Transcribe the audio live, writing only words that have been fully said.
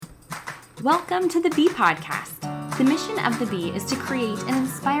Welcome to the Bee Podcast. The mission of the Bee is to create an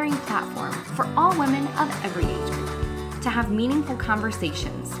inspiring platform for all women of every age group to have meaningful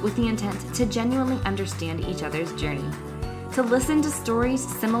conversations with the intent to genuinely understand each other's journey, to listen to stories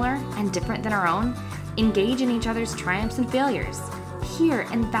similar and different than our own, engage in each other's triumphs and failures, hear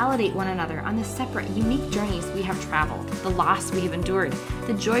and validate one another on the separate, unique journeys we have traveled, the loss we have endured,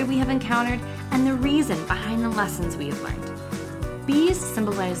 the joy we have encountered, and the reason behind the lessons we have learned. Bees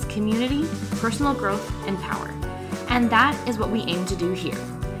symbolize community, personal growth, and power. And that is what we aim to do here.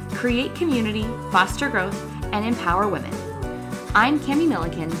 Create community, foster growth, and empower women. I'm Cami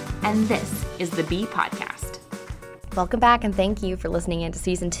Milliken, and this is the Bee Podcast. Welcome back, and thank you for listening in to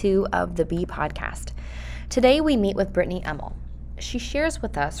Season 2 of the Bee Podcast. Today we meet with Brittni Ummel. She shares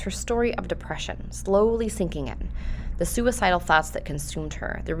with us her story of depression slowly sinking in, the suicidal thoughts that consumed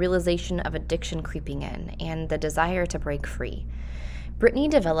her, the realization of addiction creeping in, and the desire to break free. Brittni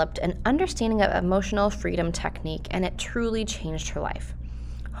developed an understanding of emotional freedom technique, and it truly changed her life.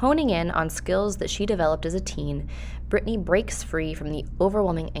 Honing in on skills that she developed as a teen, Brittni breaks free from the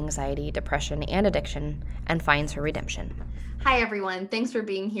overwhelming anxiety, depression, and addiction and finds her redemption. Hi, everyone. Thanks for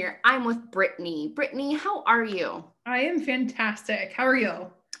being here. I'm with Brittni. Brittni, how are you? I am fantastic. How are you?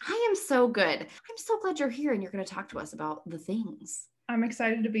 I am so good. I'm so glad you're here and you're going to talk to us about the things. I'm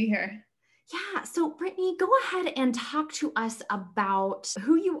excited to be here. Yeah. So Brittni, go ahead and talk to us about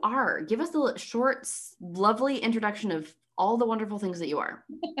who you are. Give us a short, lovely introduction of all the wonderful things that you are.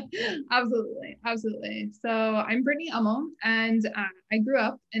 Absolutely. So I'm Brittni Ummel, and I grew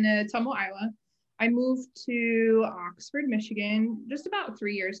up in Ummel, Iowa. I moved to Oxford, Michigan, just about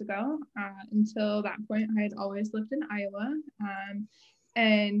 3 years ago. Until that point, I had always lived in Iowa.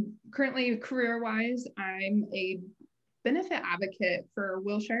 And currently, career-wise, I'm a benefit advocate for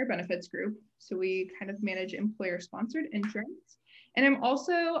Wilshire Benefits Group. So we kind of manage employer-sponsored insurance. And I'm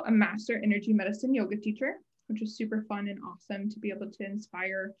also a master energy medicine yoga teacher, which is super fun and awesome to be able to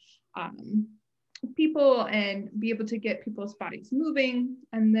inspire people and be able to get people's bodies moving.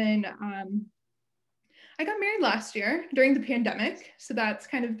 And then I got married last year during the pandemic. So that's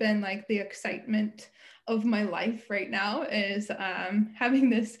kind of been like the excitement of my life right now is having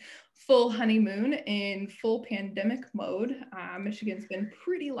this full honeymoon in full pandemic mode. Michigan's been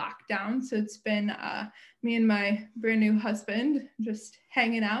pretty locked down. So it's been me and my brand new husband just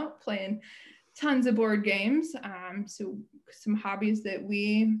hanging out, playing tons of board games. So some hobbies that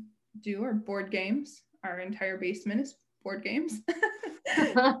we do are board games. Our entire basement is board games.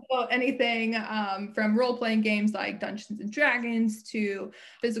 So anything from role-playing games like Dungeons and Dragons to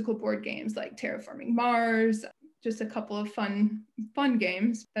physical board games like Terraforming Mars, just a couple of fun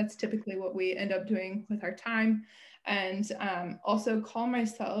games. That's typically what we end up doing with our time. And also call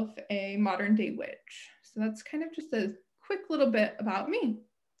myself a modern day witch. So that's kind of just a quick little bit about me.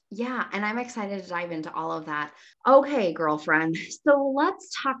 Yeah, and I'm excited to dive into all of that. Okay, girlfriend. So let's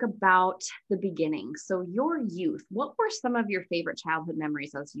talk about the beginning. So your youth, what were some of your favorite childhood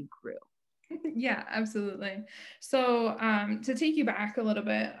memories as you grew? Yeah, absolutely. So to take you back a little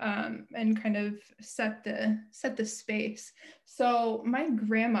bit and kind of set the space. So my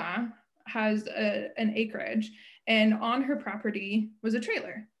grandma has an acreage, and on her property was a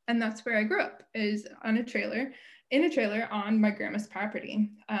trailer. And that's where I grew up, is in a trailer on my grandma's property.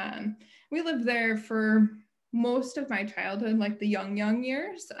 We lived there for most of my childhood, like the young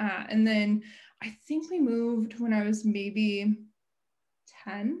years. And then I think we moved when I was maybe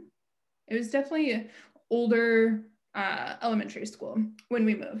 10. It was definitely an older elementary school when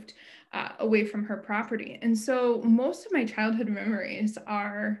we moved away from her property. And so most of my childhood memories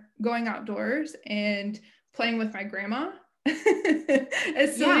are going outdoors and playing with my grandma.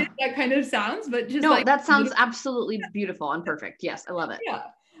 As silly as that kind of sounds, but just no, that sounds absolutely beautiful and perfect. Yes, I love it. Yeah.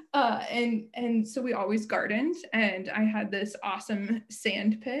 And so we always gardened, and I had this awesome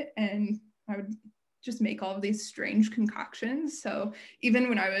sand pit, and I would just make all of these strange concoctions. So even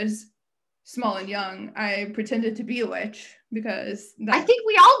when I was small and young, I pretended to be a witch because I think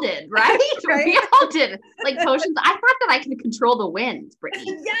we all did, right? Right? We all did. Like potions. I thought that I could control the wind, Brittni.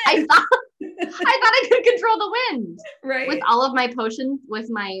 Yes. I thought I could control the wind. Right. With all of my potions, with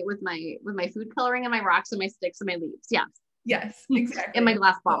my food coloring and my rocks and my sticks and my leaves. Yeah. Yes, exactly. In my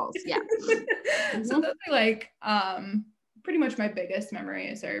glass bottles. Yeah. So those are like pretty much my biggest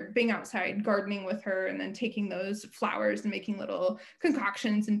memories are being outside gardening with her, and then taking those flowers and making little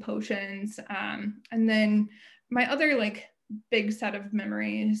concoctions and potions. And then my other like big set of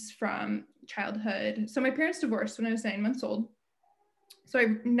memories from childhood. So my parents divorced when I was 9 months old. So I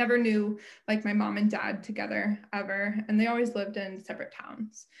never knew like my mom and dad together ever. And they always lived in separate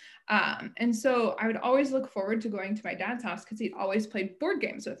towns. And so I would always look forward to going to my dad's house because he always played board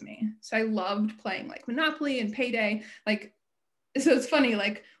games with me. So I loved playing like Monopoly and Payday. Like, so it's funny,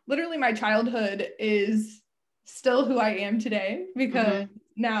 like literally my childhood is still who I am today because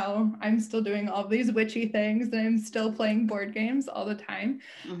now I'm still doing all these witchy things and I'm still playing board games all the time.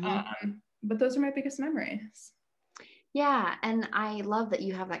 But those are my biggest memories. Yeah. And I love that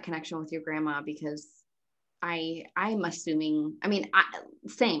you have that connection with your grandma, because I'm assuming, I mean,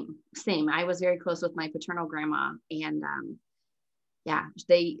 same. I was very close with my paternal grandma, and yeah,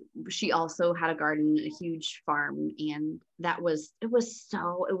 she also had a garden, a huge farm, and it was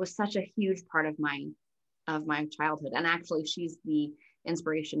such a huge part of my childhood. And actually, she's the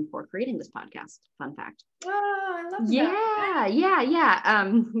inspiration for creating this podcast. Fun fact. Oh, I love that.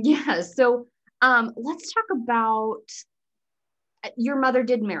 Yeah. So, let's talk about, your mother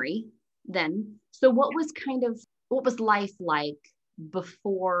did marry then. So what was life like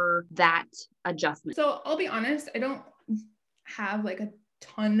before that adjustment? So I'll be honest, I don't have like a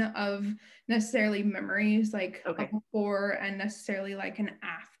ton of necessarily memories like before and necessarily like an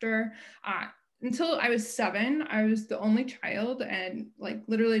after. Until I was 7, I was the only child and like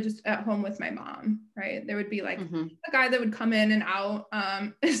literally just at home with my mom, right? There would be like a guy that would come in and out.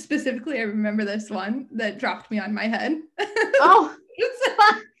 Specifically, I remember this one that dropped me on my head. Oh,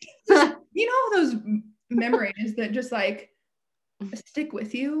 you know, those memories that just like stick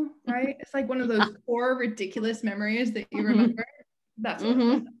with you, right? It's like one of those core ridiculous memories that you remember. That's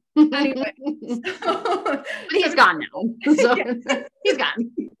what anyway. So, he's gone now. So he's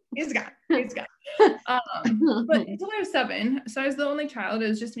gone. He's gone. But until I was 7, so I was the only child. It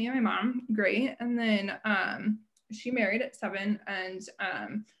was just me and my mom. Great. And then she married at 7 and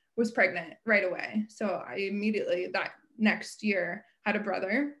was pregnant right away. So I immediately that next year had a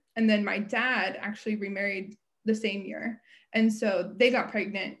brother. And then my dad actually remarried the same year. And so they got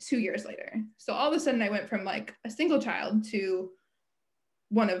pregnant 2 years later. So all of a sudden I went from like a single child to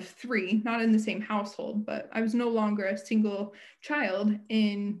one of 3, not in the same household, but I was no longer a single child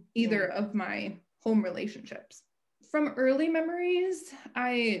in either of my home relationships. From early memories,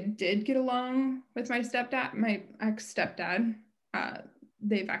 I did get along with my stepdad, my ex-stepdad.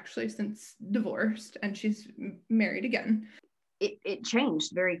 They've actually since divorced and she's married again. It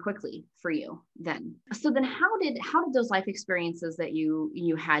changed very quickly for you then. So then how did those life experiences that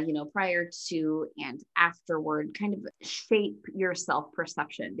you had, prior to and afterward kind of shape your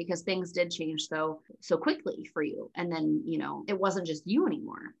self-perception? Because things did change so quickly for you. And then, it wasn't just you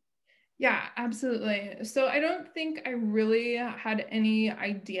anymore. Yeah, absolutely. So I don't think I really had any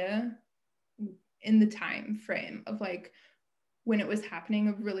idea in the time frame of like when it was happening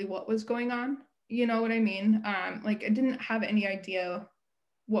of really what was going on. You know what I mean? Like I didn't have any idea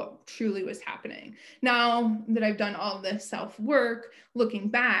what truly was happening. Now that I've done all this self-work, looking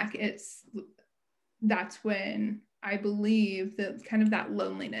back, that's when I believe that kind of that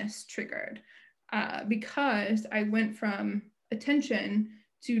loneliness triggered, because I went from attention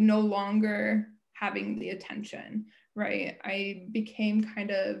to no longer having the attention, right? I became kind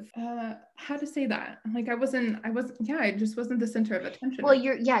of, how to say that? Like I just wasn't the center of attention. Well,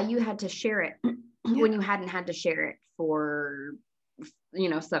 you had to share it when you hadn't had to share it for,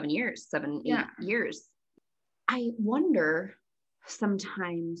 7 years, 8 years. I wonder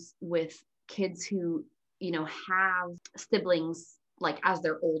sometimes with kids who, have siblings, like as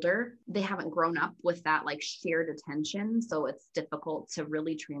they're older, they haven't grown up with that like shared attention. So it's difficult to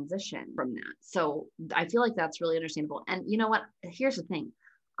really transition from that. So I feel like that's really understandable. And you know what? Here's the thing.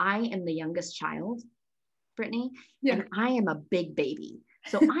 I am the youngest child, Brittni, and I am a big baby.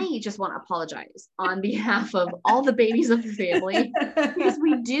 So I just want to apologize on behalf of all the babies of the family, because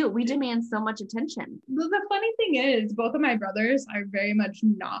we demand so much attention. Well, the funny thing is both of my brothers are very much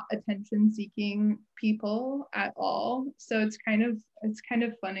not attention seeking people at all. So it's kind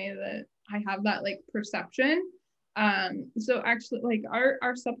of funny that I have that like perception. So actually like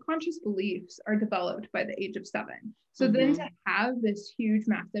our subconscious beliefs are developed by the age of 7. So then to have this huge,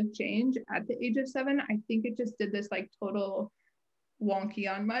 massive change at the age of 7, I think it just did this like total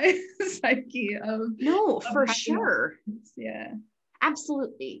wonky on my psyche of for sure. Yeah,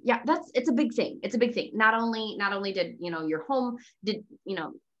 absolutely. Yeah, it's a big thing. Not only did your home did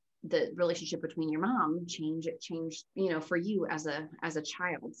the relationship between your mom changed for you as a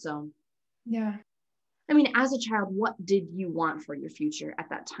child. So yeah, I mean, as a child, what did you want for your future at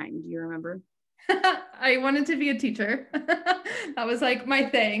that time? Do you remember? I wanted to be a teacher. That was like my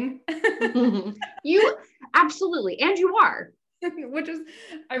thing. You absolutely, and you are. which is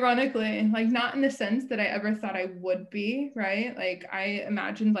ironically like not in the sense that I ever thought I would be, right? Like I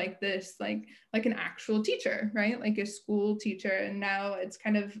imagined like this, like an actual teacher, right? Like a school teacher. And now it's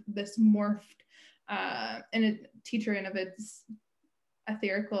kind of this morphed and a teacher in of its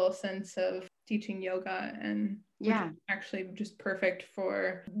etherical sense of teaching yoga, and which is actually just perfect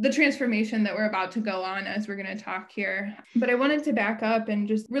for the transformation that we're about to go on as we're going to talk here. But I wanted to back up and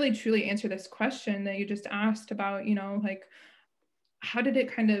just really truly answer this question that you just asked about, you know, like how did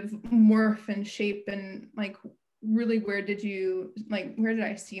it kind of morph and shape, and like really where did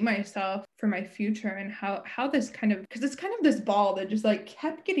I see myself for my future, and how this kind of, because it's kind of this ball that just like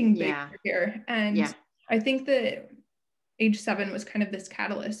kept getting bigger here. And I think that age 7 was kind of this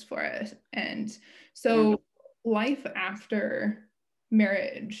catalyst for it. And so life after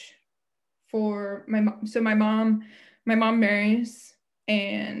marriage for my mom. So my mom marries,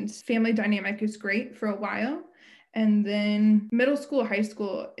 and family dynamic is great for a while. And then middle school, high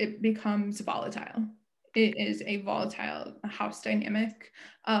school, it becomes volatile. It is a volatile house dynamic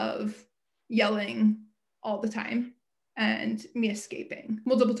of yelling all the time and me escaping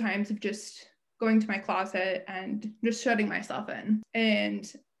multiple times of just going to my closet and just shutting myself in.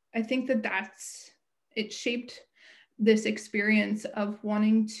 And I think that it shaped this experience of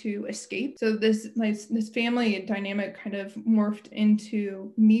wanting to escape. So this family dynamic kind of morphed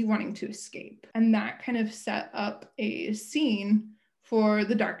into me wanting to escape. And that kind of set up a scene for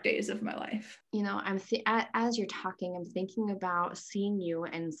the dark days of my life. You know, as you're talking, I'm thinking about seeing you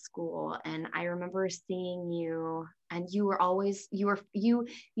in school, and I remember seeing you, and you were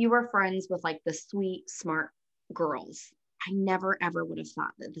friends with like the sweet, smart girls. I never ever would have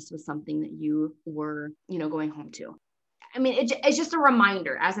thought that this was something that you were, you know, going home to. I mean, it's just a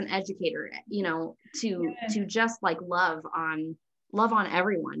reminder as an educator, you know, to just like love on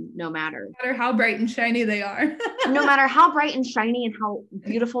everyone, no matter how bright and shiny they are. No matter how bright and shiny and how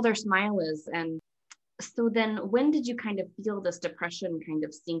beautiful their smile is. And so then when did you kind of feel this depression kind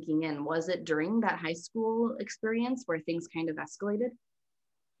of sinking in? Was it during that high school experience where things kind of escalated?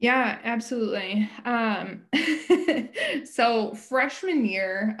 Yeah, absolutely. So freshman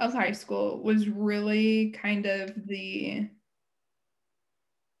year of high school was really kind of the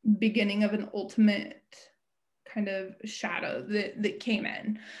beginning of an ultimate kind of shadow that came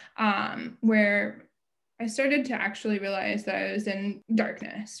in, where I started to actually realize that I was in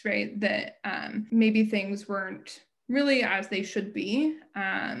darkness, right? That maybe things weren't really as they should be.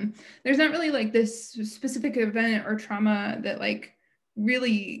 There's not really like this specific event or trauma that like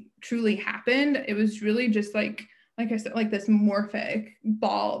really truly happened. It was really just like I said, like this morphic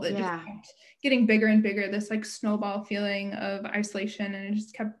ball that just kept getting bigger and bigger, this like snowball feeling of isolation, and it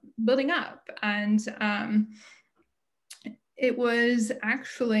just kept building up. And it was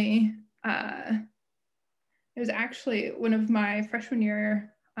actually one of my freshman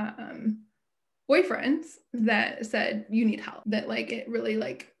year boyfriends that said, you need help, that like it really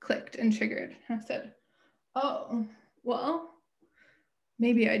like clicked and triggered. I said, oh, well,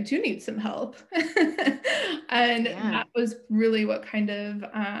 maybe I do need some help. And that was really what kind of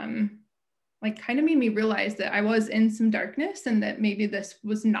made me realize that I was in some darkness, and that maybe this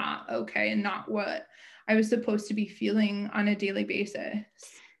was not okay and not what I was supposed to be feeling on a daily basis.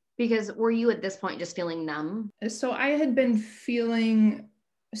 Because were you at this point just feeling numb? So I had been feeling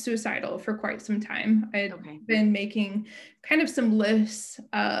suicidal for quite some time. I had been making kind of some lists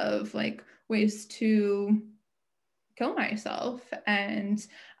of like ways to kill myself. And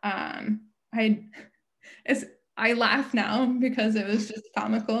I laugh now because it was just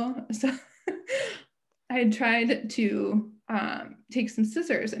comical. So I had tried to take some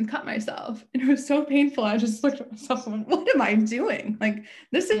scissors and cut myself, and it was so painful. I just looked at myself and went, what am I doing? Like,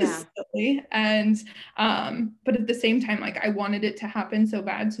 this is silly. And but at the same time, like I wanted it to happen so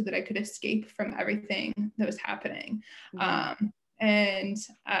bad so that I could escape from everything that was happening. And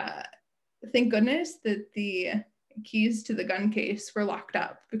thank goodness that the keys to the gun case were locked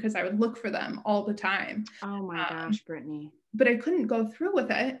up, because I would look for them all the time. Oh my gosh, Brittni. But I couldn't go through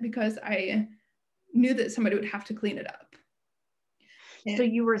with it because I knew that somebody would have to clean it up. So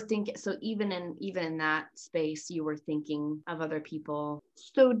you were thinking, so even in that space, you were thinking of other people.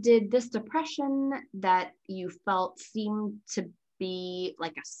 So did this depression that you felt seem to be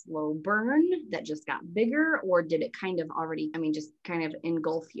like a slow burn that just got bigger, or did it kind of already, just kind of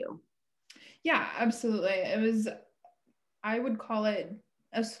engulf you? Yeah, absolutely. It was, I would call it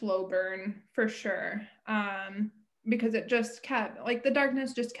a slow burn for sure. Because it just kept, like the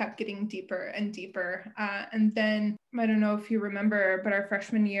darkness just kept getting deeper and deeper. And then, I don't know if you remember, but our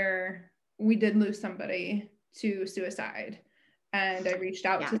freshman year, we did lose somebody to suicide. And I reached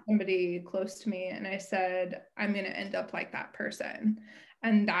out to somebody close to me and I said, I'm going to end up like that person.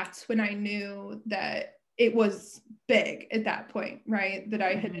 And that's when I knew that it was big at that point, right? That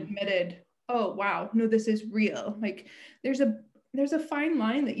I had admitted, oh, wow, no, this is real. Like there's a fine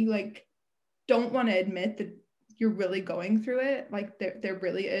line that you like don't want to admit that you're really going through it. Like there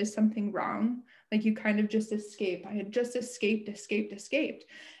really is something wrong. Like you kind of just escape. I had just escaped.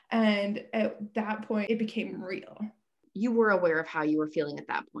 And at that point, it became real. You were aware of how you were feeling at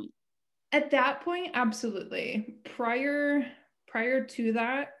that point? At that point, absolutely. Prior to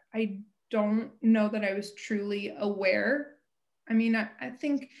that, I don't know that I was truly aware. I mean, I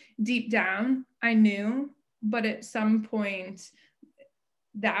think deep down I knew, but at some point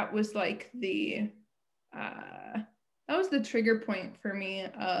that was like that was the trigger point for me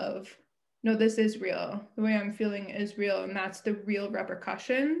of, no, this is real. The way I'm feeling is real. And that's the real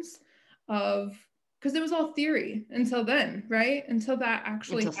repercussions of, because it was all theory until then, right? Until that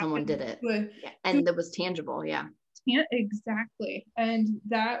actually until someone did it. And that was tangible. Yeah. Exactly. And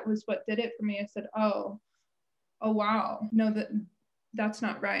that was what did it for me. I said, oh wow, no, that's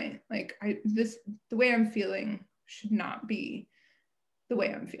not right. Like the way I'm feeling should not be the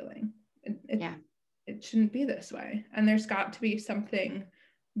way I'm feeling. It shouldn't be this way. And there's got to be something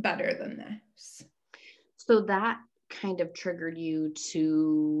better than this. So that kind of triggered you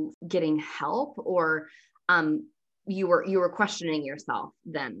to getting help, or you were questioning yourself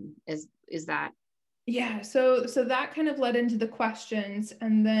then? Is that? Yeah. So that kind of led into the questions.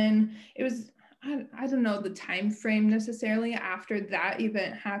 And then it was, I don't know the time frame necessarily after that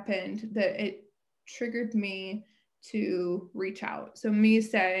event happened that it triggered me to reach out. So me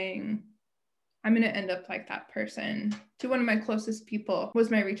saying, I'm going to end up like that person, to one of my closest people,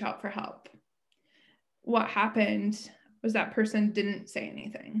 was my reach out for help. What happened was that person didn't say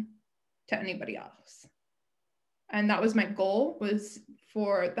anything to anybody else. And that was my goal, was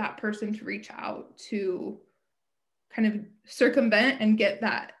for that person to reach out to kind of circumvent and get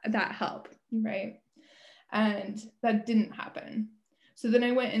that help, right? And that didn't happen. So then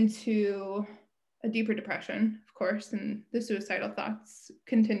I went into a deeper depression, of course, and the suicidal thoughts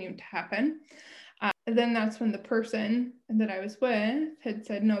continued to happen. And then that's when the person that I was with had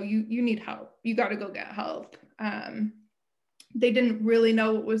said, no, you need help. You got to go get help. They didn't really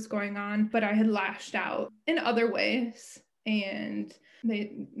know what was going on, but I had lashed out in other ways. And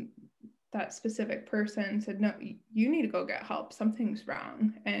that specific person said, no, you need to go get help. Something's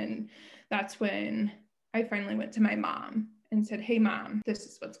wrong. And that's when I finally went to my mom and said, hey, Mom, this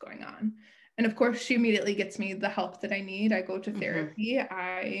is what's going on. And of course, she immediately gets me the help that I need. I go to therapy.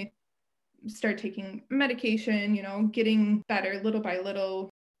 I start taking medication, getting better little by little.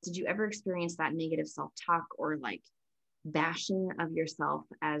 Did you ever experience that negative self-talk or like bashing of yourself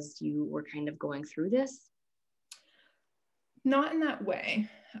as you were kind of going through this? Not in that way.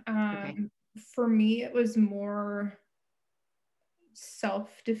 Okay. For me, it was more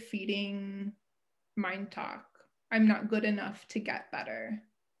self-defeating mind talk. I'm not good enough to get better.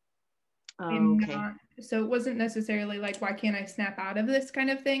 Oh, okay. So it wasn't necessarily like, why can't I snap out of this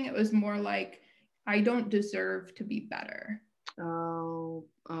kind of thing? It was more like, I don't deserve to be better. Oh,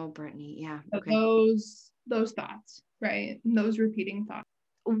 Brittni. Yeah. Okay. Those thoughts, right? Those repeating thoughts.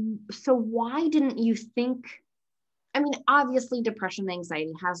 So why didn't you think, I mean, obviously depression and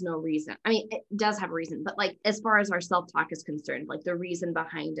anxiety has no reason. I mean, it does have a reason, but like, as far as our self-talk is concerned, like the reason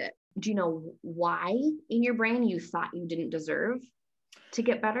behind it, do you know why in your brain you thought you didn't deserve to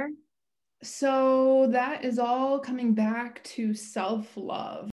get better? So that is all coming back to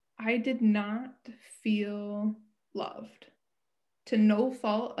self-love. I did not feel loved, to no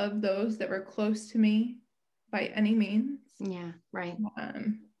fault of those that were close to me by any means. Yeah, right.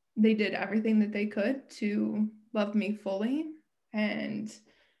 They did everything that they could to love me fully. And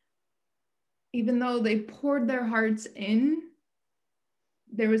even though they poured their hearts in,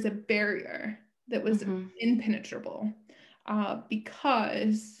 there was a barrier that was impenetrable,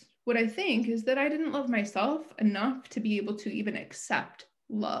 because what I think is that I didn't love myself enough to be able to even accept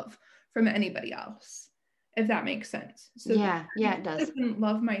love from anybody else, if that makes sense. So yeah, it does. I didn't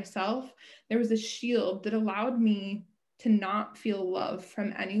love myself. There was a shield that allowed me to not feel love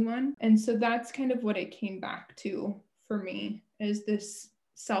from anyone. And so that's kind of what it came back to for me, is this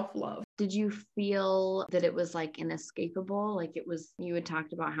self-love. Did you feel that it was like inescapable? Like it was, you had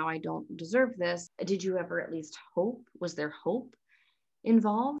talked about how I don't deserve this. Did you ever at least hope? Was there hope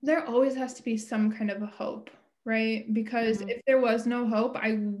involved? There always has to be some kind of a hope, right? Because if there was no hope,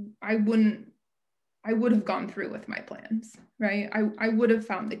 I would have gone through with my plans, right? I would have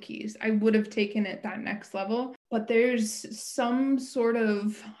found the keys. I would have taken it that next level. But there's some sort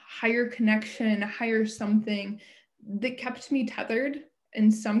of higher connection, higher something that kept me tethered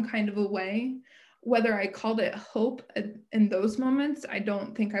in some kind of a way. Whether I called it hope in those moments, I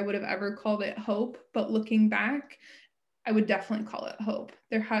don't think I would have ever called it hope, but looking back, I would definitely call it hope.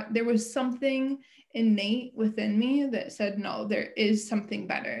 There was something innate within me that said, no, there is something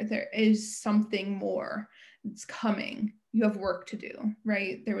better. There is something more. It's coming. You have work to do,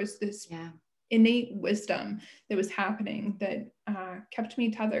 right? There was this innate wisdom that was happening that kept me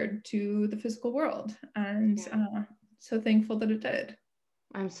tethered to the physical world. And so thankful that it did.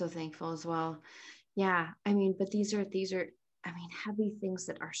 I'm so thankful as well. Yeah. I mean, but these are, I mean, heavy things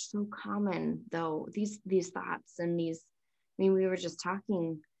that are so common though. These thoughts and these, I mean, we were just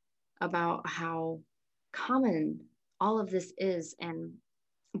talking about how common all of this is,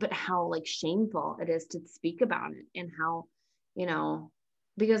 but how like shameful it is to speak about it, and how, you know,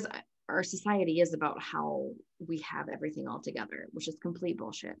 because our society is about how we have everything all together, which is complete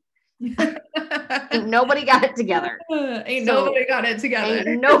bullshit. Ain't nobody got it together. Nobody got it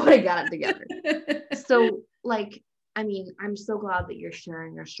together. So like, I mean, I'm so glad that you're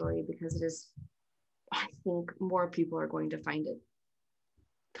sharing your story, because it is, I think more people are going to find it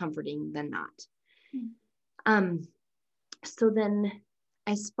comforting than not. So then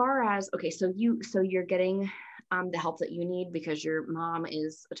as far as, okay, so you're getting the help that you need because your mom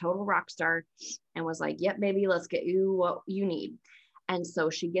is a total rock star and was like, yep, baby, let's get you what you need. And so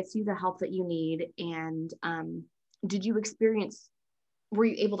she gets you the help that you need. And were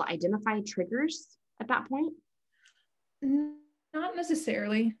you able to identify triggers at that point? Not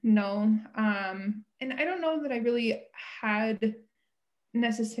necessarily, no. And I don't know that I really had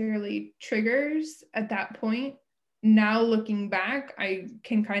necessarily triggers at that point. Now looking back, I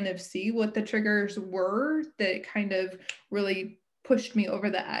can kind of see what the triggers were that kind of really pushed me over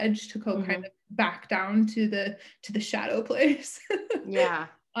the edge to go kind of back down to the shadow place. Yeah.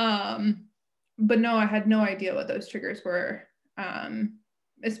 But no, I had no idea what those triggers were.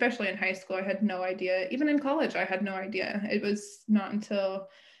 Especially in high school, I had no idea. Even in college, I had no idea. It was not until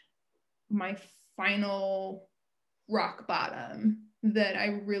my final rock bottom that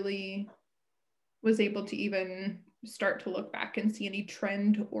I really was able to even start to look back and see any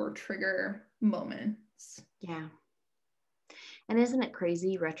trend or trigger moments. Yeah. And isn't it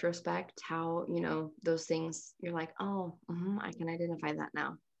crazy retrospect how, you know, those things you're like, oh, I can identify that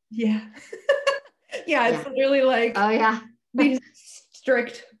now. Yeah. It's literally like, oh yeah, these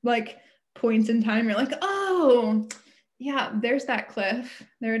strict like points in time. You're like, oh yeah, there's that cliff.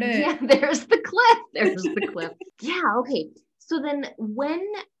 There it is. Yeah, there's the cliff. Yeah. Okay. So then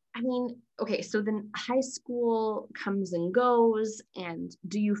so then high school comes and goes, and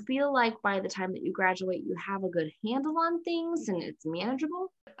do you feel like by the time that you graduate, you have a good handle on things and it's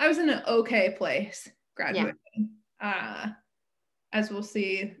manageable? I was in an okay place graduating. As we'll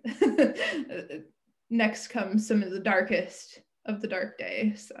see, next comes some of the darkest of the dark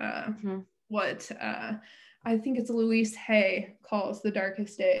days. What I think it's Louise Hay calls the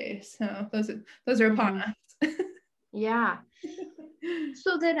darkest days. So those are upon us. Yeah.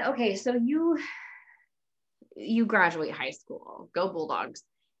 So then, okay, so you graduate high school, go Bulldogs,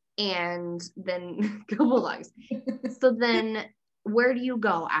 and then go Bulldogs. So then where do you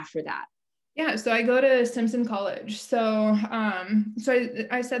go after that? Yeah, so I go to Simpson College. So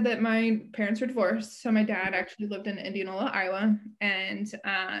I said that my parents were divorced. So my dad actually lived in Indianola, Iowa, and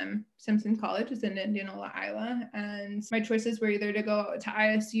Simpson College is in Indianola, Iowa. And my choices were either to go to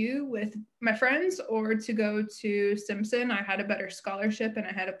ISU with my friends or to go to Simpson. I had a better scholarship and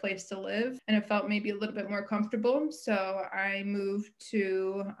I had a place to live, and it felt maybe a little bit more comfortable. So I moved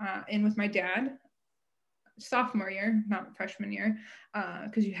in with my dad sophomore year, not freshman year,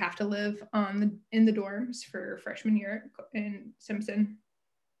 because you have to live in the dorms for freshman year in Simpson.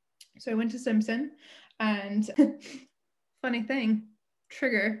 So I went to Simpson, and funny thing,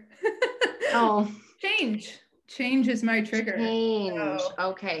 trigger. Change is my trigger.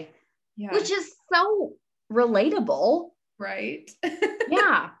 Okay. Yeah. Which is so relatable. Right.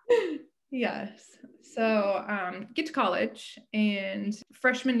 Yeah. Yes. So get to college, and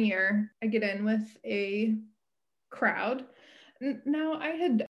freshman year, I get in with a crowd. Now I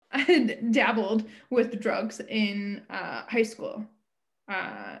had dabbled with drugs in high school,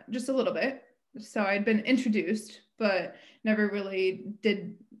 just a little bit. So I'd been introduced, but never really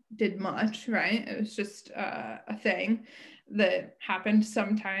did much, right? It was just a thing that happened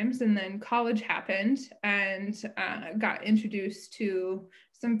sometimes. And then college happened, and got introduced to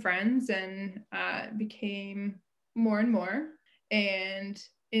some friends, and became more and more, and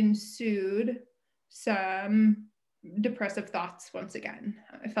ensued some depressive thoughts once again.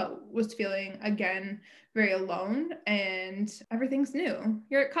 Was feeling again very alone, and everything's new.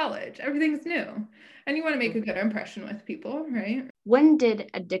 You're at college, everything's new, and you want to make a good impression with people, right? When did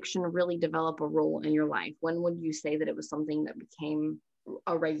addiction really develop a role in your life? When would you say that it was something that became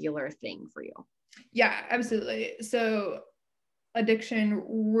a regular thing for you? Yeah, absolutely. So addiction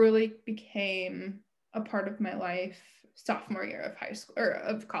really became a part of my life sophomore year of high school, or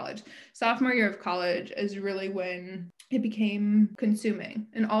of college. Sophomore year of college is really when it became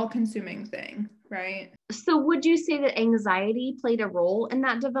an all-consuming thing, right? So would you say that anxiety played a role in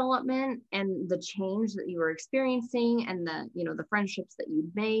that development and the change that you were experiencing and the friendships that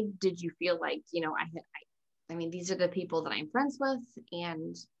you'd made? Did you feel like, I mean, these are the people that I'm friends with,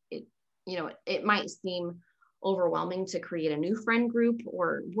 and it might seem overwhelming to create a new friend group,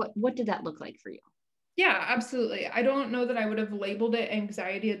 or what did that look like for you? Yeah, absolutely. I don't know that I would have labeled it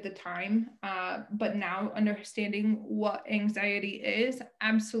anxiety at the time, but now understanding what anxiety is,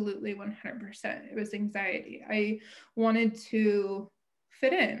 absolutely 100%. It was anxiety. I wanted to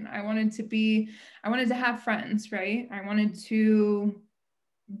fit in. I wanted to have friends, right? I wanted to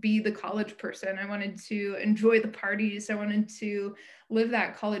be the college person. I wanted to enjoy the parties. I wanted to live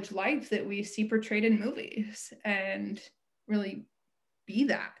that college life that we see portrayed in movies and really be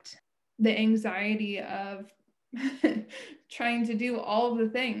that. The anxiety of trying to do all of the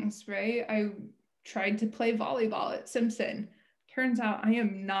things, right? I tried to play volleyball at Simpson. Turns out I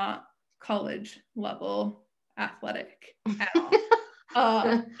am not college level athletic at all.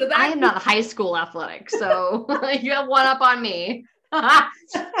 I am not high school athletic, so you have one up on me.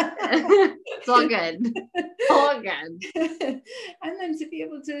 It's all good. All good. And then to be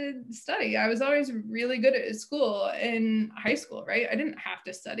able to study, I was always really good at school in high school, right? I didn't have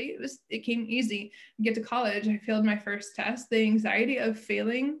to study. It came easy. Get to college, I failed my first test. The anxiety of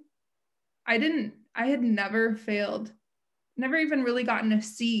failing, I had never failed, never even really gotten a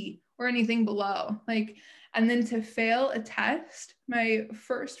C or anything below. And then to fail a test, my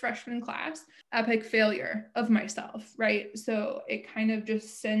first freshman class, epic failure of myself, right? So it kind of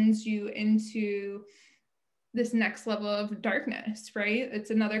just sends you into this next level of darkness, right?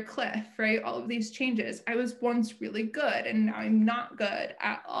 It's another cliff, right? All of these changes. I was once really good and now I'm not good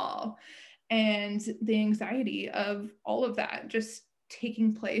at all. And the anxiety of all of that just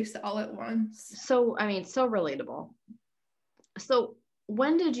taking place all at once. So, I mean, so relatable. So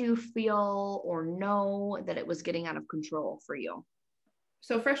when did you feel or know that it was getting out of control for you?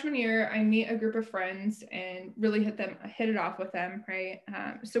 So freshman year, I meet a group of friends and really hit it off with them, right?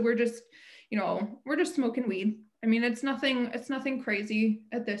 So we're just smoking weed. I mean, it's nothing crazy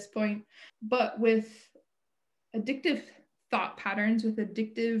at this point, but with addictive thought patterns, with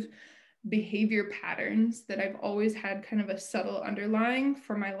addictive behavior patterns that I've always had kind of a subtle underlying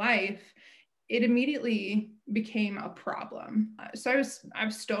for my life, it immediately became a problem. So I was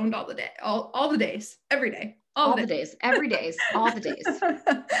stoned all the day, all the days, every day. Every day,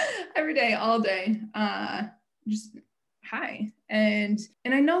 all day, just high. And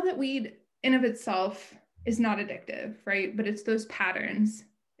I know that weed in of itself is not addictive, right? But it's those patterns.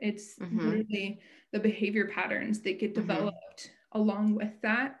 It's literally the behavior patterns that get developed along with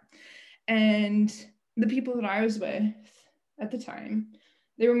that. And the people that I was with at the time,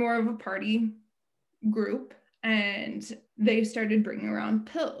 they were more of a party group, and they started bringing around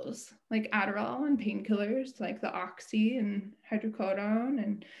pills like Adderall and painkillers like the Oxy and hydrocodone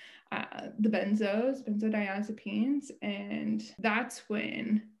and the benzodiazepines. And that's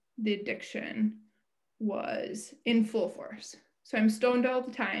when the addiction was in full force. So I'm stoned all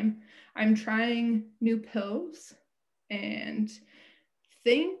the time. I'm trying new pills and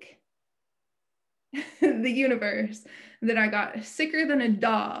think the universe that I got sicker than a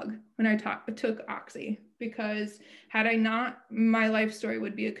dog when I took Oxy, because had I not, my life story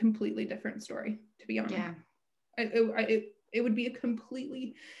would be a completely different story, to be honest. Yeah. It would be a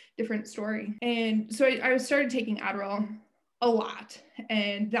completely different story. And so I started taking Adderall a lot,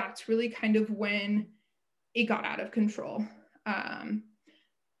 and that's really kind of when it got out of control.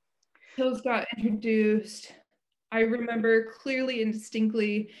 Pills got introduced. I remember clearly and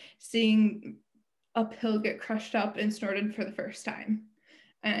distinctly seeing a pill get crushed up and snorted for the first time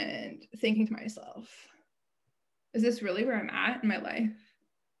and thinking to myself, is this really where I'm at in my life?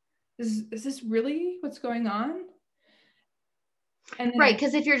 Is this really what's going on? And right,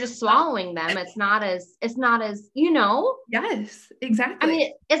 because if you're just swallowing them, it's not as Yes, exactly. I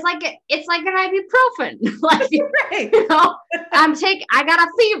mean, it's like an ibuprofen. Like, right. I got a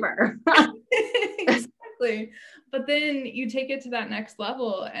fever. Exactly. But then you take it to that next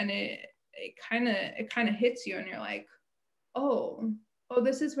level, and it kind of hits you, and you're like, oh,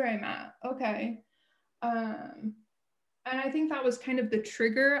 this is where I'm at. Okay. And I think that was kind of the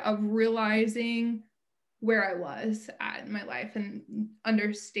trigger of realizing where I was at in my life and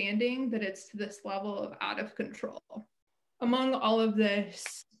understanding that it's to this level of out of control. Among all of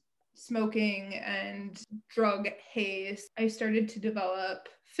this smoking and drug haze, I started to develop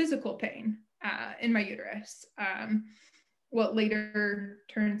physical pain in my uterus, what later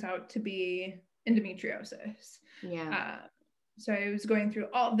turns out to be endometriosis. Yeah. So I was going through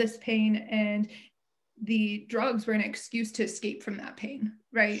all of this pain, and the drugs were an excuse to escape from that pain,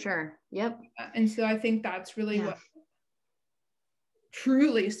 right? Sure. Yep. And so I think that's really what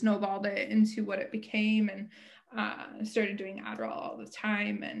truly snowballed it into what it became, and started doing Adderall all the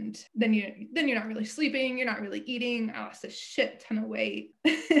time. And then you're not really sleeping, you're not really eating. I lost a shit ton of weight.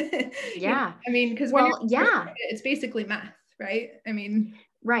 Yeah. I mean, because it's basically meth, right? I mean,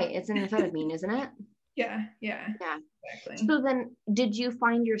 right. It's an amphetamine, isn't it? Yeah. Exactly. So then did you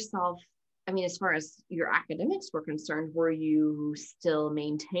find yourself, I mean, as far as your academics were concerned, were you still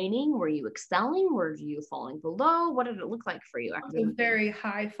maintaining? Were you excelling? Were you falling below? What did it look like for you academically? A very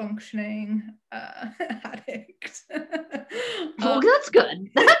high functioning addict. Well, that's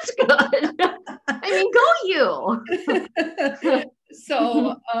good. That's good. I mean, go you.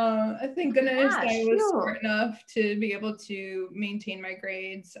 So thank goodness I was sure. smart enough to be able to maintain my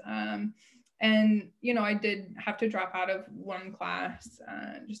grades. And, I did have to drop out of one class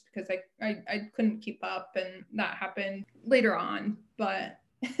just because I couldn't keep up, and that happened later on. But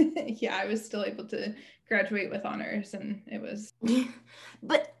yeah, I was still able to graduate with honors, and it was.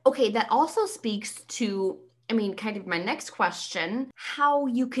 But okay, that also speaks to, I mean, kind of my next question, how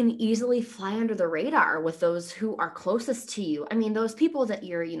you can easily fly under the radar with those who are closest to you. I mean, those people that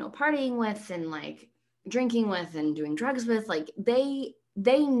you're, partying with and like drinking with and doing drugs with, like they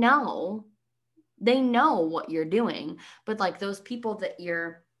know what you're doing, but like those people that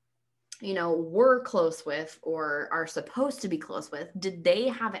you're, were close with or are supposed to be close with, did they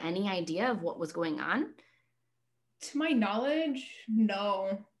have any idea of what was going on? To my knowledge,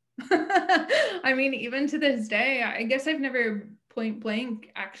 no. I mean, even to this day, I guess I've never point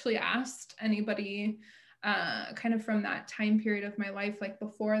blank actually asked anybody kind of from that time period of my life, like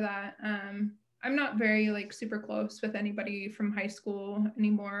before that. I'm not very like super close with anybody from high school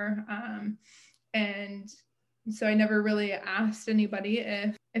anymore. And so I never really asked anybody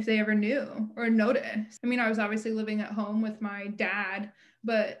if they ever knew or noticed. I mean, I was obviously living at home with my dad,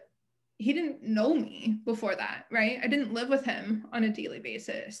 but he didn't know me before that, right? I didn't live with him on a daily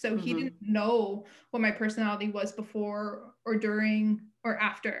basis. So he didn't know what my personality was before or during or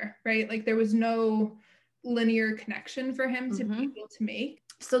after, right? Like there was no linear connection for him to be able to make.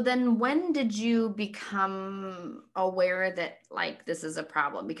 So then when did you become aware that like this is a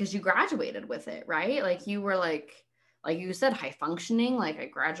problem? Because you graduated with it, right? Like you were like you said, high functioning, like I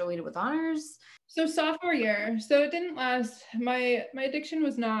graduated with honors. So sophomore year, so it didn't last. My addiction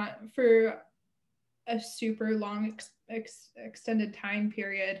was not for a super long extended time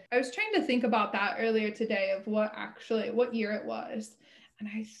period. I was trying to think about that earlier today of what year it was. And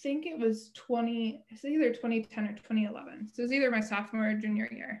I think it's either 2010 or 2011. So it was either my sophomore or junior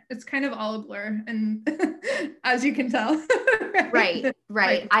year. It's kind of all a blur. And as you can tell. Right.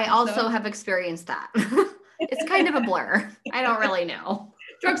 I also have experienced that. It's kind of a blur. I don't really know.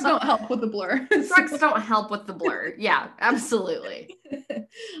 Drugs don't help with the blur. Drugs don't help with the blur. Yeah, absolutely.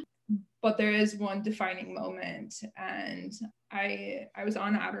 But there is one defining moment, and I was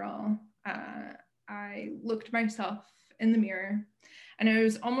on Adderall. I looked myself in the mirror, and it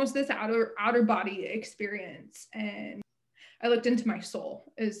was almost this outer body experience. And I looked into my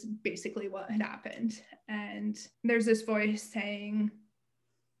soul is basically what had happened. And there's this voice saying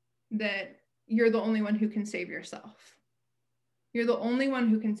that you're the only one who can save yourself. You're the only one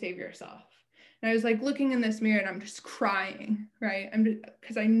who can save yourself. And I was like looking in this mirror and I'm just crying, right?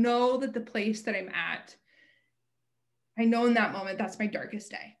 Because I know that the place that I'm at, I know in that moment, that's my darkest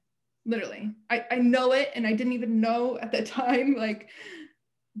day. Literally. I know it, and I didn't even know at the time,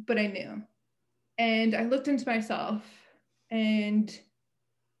 but I knew. And I looked into myself and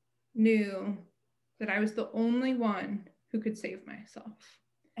knew that I was the only one who could save myself.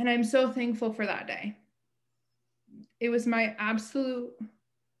 And I'm so thankful for that day. It was my absolute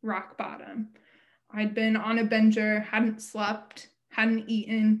rock bottom. I'd been on a binger, hadn't slept, hadn't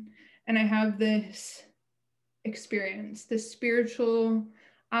eaten, and I have this experience, this spiritual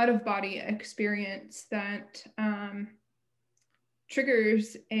out-of-body experience that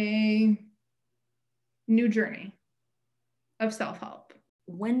triggers a new journey of self-help.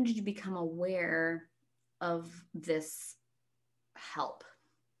 When did you become aware of this help?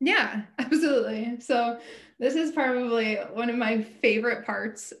 Yeah, absolutely. So this is probably one of my favorite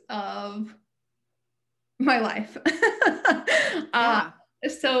parts of my life. Yeah.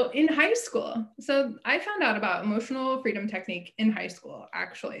 So in high school, so I found out about emotional freedom technique in high school,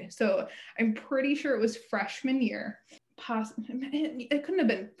 actually. So I'm pretty sure it was freshman year. It couldn't have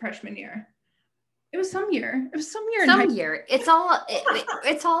been freshman year. It was some year. It was some year. Some year. It's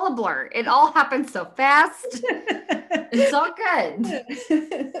all a blur. It all happens so fast. It's all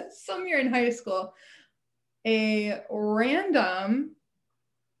good. Some year in high school, a random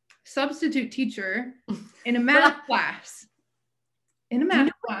substitute teacher in a math class. In a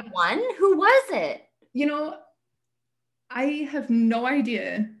math class. One? Who was it? You know, I have no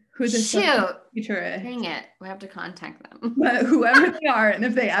idea who the teacher is. Dang it. We have to contact them. But whoever they are, and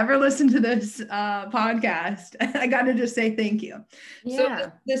if they ever listen to this podcast, I got to just say thank you. Yeah.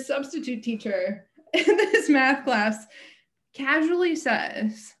 So this substitute teacher in this math class casually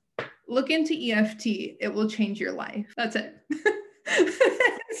says, look into EFT. It will change your life. That's it.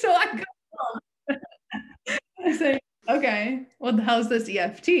 So I go home. I say, okay, what the hell is this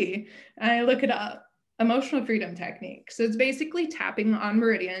EFT? And I look it up. Emotional freedom technique. So it's basically tapping on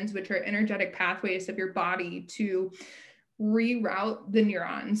meridians, which are energetic pathways of your body to reroute the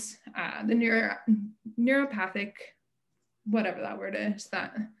neurons, the neuropathic, whatever that word is,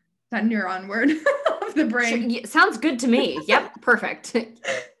 that neuron word of the brain. Sure. Sounds good to me. Yep. Perfect.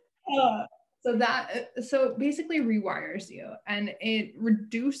 So basically rewires you, and it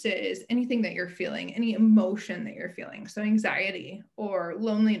reduces anything that you're feeling, any emotion that you're feeling. So anxiety or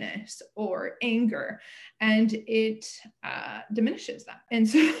loneliness or anger, and it diminishes that. And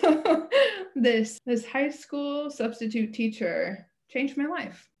so this high school substitute teacher changed my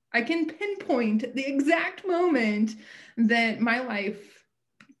life. I can pinpoint the exact moment that my life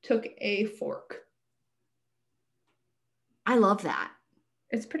took a fork. I love that.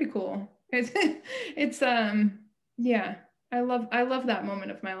 It's pretty cool. It's yeah, I love that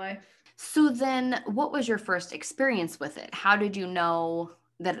moment of my life. So then what was your first experience with it? How did you know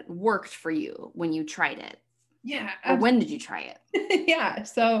that it worked for you when you tried it? Yeah. Or when did you try it? Yeah.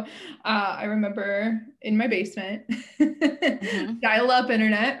 So I remember in my basement, dial-up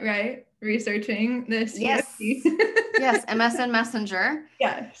internet, right? Researching this EFT. Yes, MSN Messenger.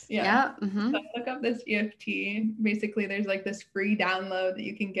 Yes. Yeah. Mm-hmm. So I look up this EFT. Basically, there's like this free download that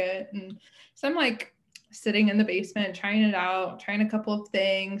you can get. And so I'm like sitting in the basement, trying it out, trying a couple of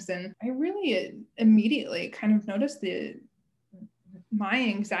things. And I really immediately kind of noticed my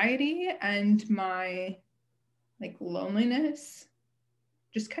anxiety and my like loneliness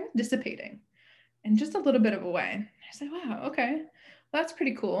just kind of dissipating in just a little bit of a way. I said, wow, okay, well, that's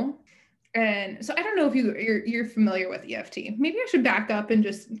pretty cool. And so I don't know if you're familiar with EFT. Maybe I should back up and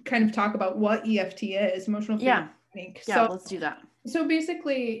just kind of talk about what EFT is, emotional freedom technique. Yeah, let's do that. So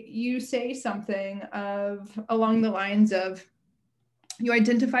basically you say something along the lines of, you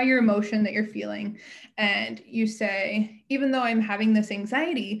identify your emotion that you're feeling, and you say, even though I'm having this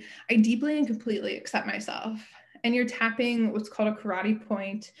anxiety, I deeply and completely accept myself. And you're tapping what's called a karate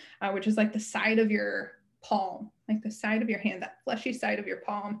point, which is like the side of your palm, like the side of your hand, that fleshy side of your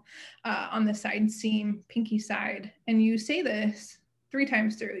palm, on the side seam, pinky side. And you say this 3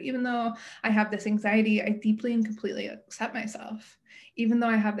 times through. Even though I have this anxiety, I deeply and completely accept myself. Even though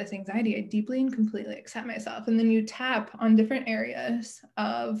I have this anxiety, I deeply and completely accept myself. And then you tap on different areas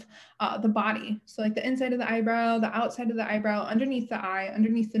of the body. So like the inside of the eyebrow, the outside of the eyebrow, underneath the eye,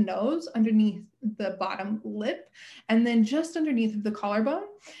 underneath the nose, underneath the bottom lip, and then just underneath of the collarbone,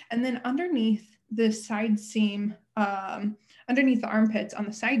 and then underneath the side seam, underneath the armpits on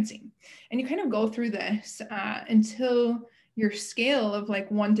the side seam. And you kind of go through this until your scale of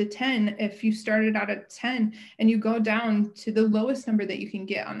like 1 to 10, if you started out at 10 and you go down to the lowest number that you can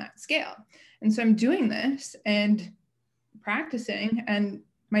get on that scale. And so I'm doing this and practicing, and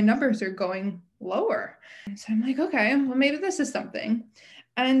my numbers are going lower. And so I'm like, okay, well, maybe this is something.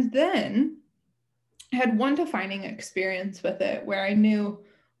 And then I had one defining experience with it where I knew,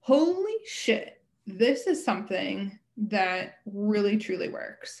 holy shit, this is something that really truly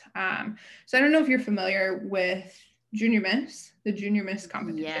works. So I don't know if you're familiar with Junior Miss, the Junior Miss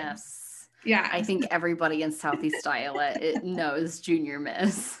competition. Yes. Yeah. I think everybody in Southeast Iowa knows Junior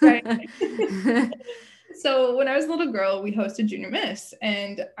Miss. Right. So when I was a little girl, we hosted Junior Miss,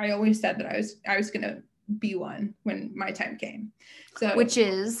 and I always said that I was going to be one when my time came. So, which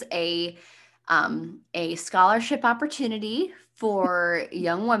is a scholarship opportunity for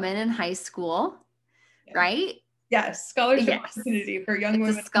young women in high school, right? Yes, scholarship opportunity for young women.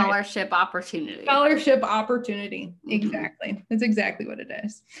 It's a scholarship opportunity. Scholarship opportunity. Mm-hmm. Exactly. That's exactly what it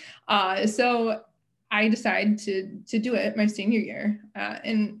is. So I decided to do it my senior year.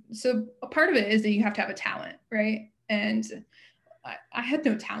 And so a part of it is that you have to have a talent, right? And I had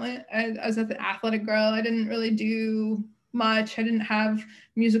no talent. I was an athletic girl. I didn't really do much. I didn't have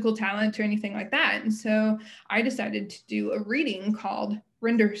musical talent or anything like that. And so I decided to do a reading called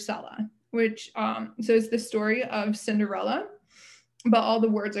Rindersella, which so it's the story of Cinderella, but all the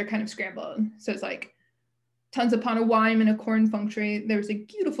words are kind of scrambled. So it's like, tons upon a wime in a cornfunk tree, there was a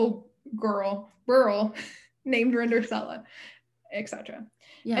beautiful girl named Rindersella, etc.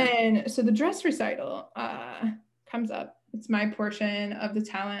 Yeah. And so the dress recital comes up. It's my portion of the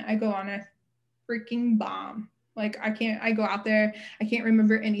talent. I go on a freaking bomb. Like I go out there, I can't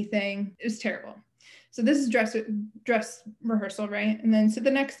remember anything. It was terrible. So this is dress rehearsal, right? And then so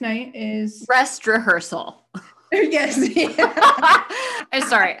the next night is rest rehearsal. Yes. Yeah. I'm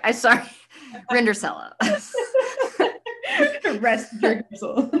sorry. Rindersella. Rest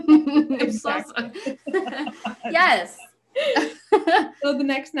rehearsal. Exactly. Yes. So the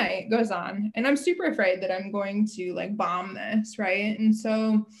next night goes on, and I'm super afraid that I'm going to like bomb this, right? And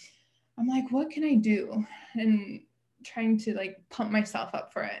so I'm like, what can I do? And trying to like pump myself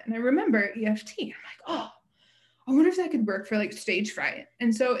up for it. And I remember EFT. I'm like, oh, I wonder if that could work for like stage fright.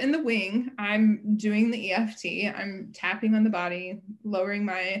 And so in the wing, I'm doing the EFT. I'm tapping on the body, lowering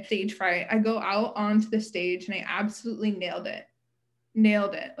my stage fright. I go out onto the stage and I absolutely nailed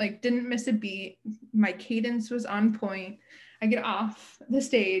it. Like didn't miss a beat. My cadence was on point. I get off the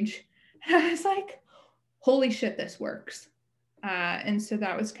stage and I was like, holy shit, this works. And so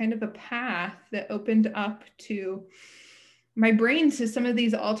that was kind of a path that opened up to my brain to some of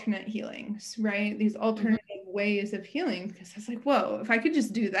these alternate healings, right? These alternative ways of healing. Because I was like, whoa, if I could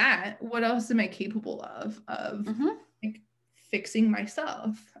just do that, what else am I capable of like fixing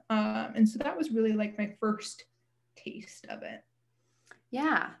myself? And so that was really like my first taste of it.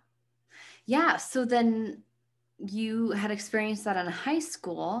 Yeah. Yeah. So then you had experienced that in high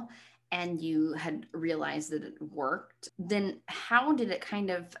school and you had realized that it worked. Then how did it kind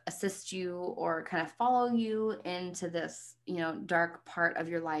of assist you or kind of follow you into this, dark part of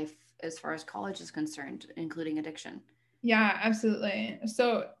your life as far as college is concerned, including addiction? Yeah, absolutely.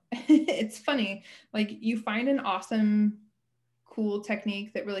 So it's funny, like you find an awesome, cool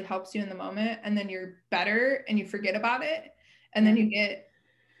technique that really helps you in the moment, and then you're better and you forget about it. And then you get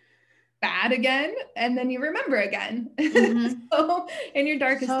bad again, and then you remember again. So in your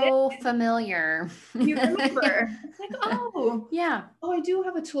darkest day, familiar. You remember. It's like, oh, yeah. Oh, I do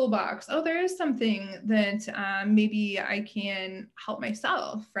have a toolbox. Oh, there is something that maybe I can help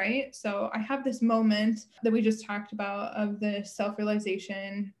myself, right? So I have this moment that we just talked about of the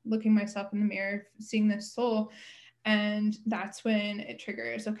self-realization, looking myself in the mirror, seeing this soul. And that's when it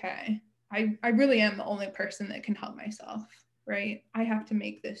triggers, okay, I really am the only person that can help myself. Right? I have to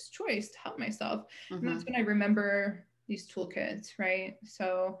make this choice to help myself. And that's when I remember these toolkits, right?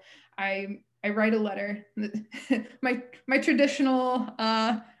 So I write a letter, my traditional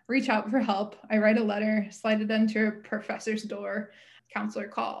reach out for help. I write a letter, slide it under a professor's door, counselor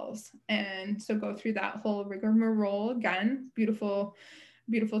calls. And so go through that whole rigmarole again, beautiful,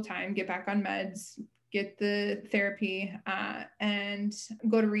 beautiful time, get back on meds, get the therapy, and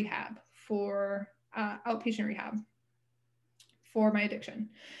go to rehab for outpatient rehab for my addiction.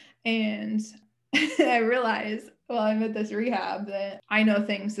 And I realized while I'm at this rehab that I know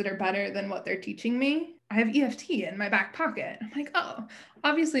things that are better than what they're teaching me. I have EFT in my back pocket. I'm like, oh,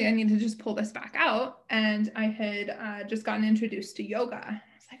 obviously I need to just pull this back out. And I had just gotten introduced to yoga. I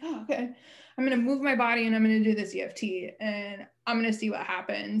was like, oh, okay, I'm going to move my body and I'm going to do this EFT and I'm going to see what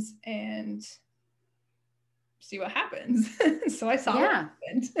happens and see what happens. So I saw what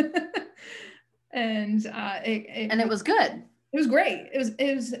happened. And it was good. It was great.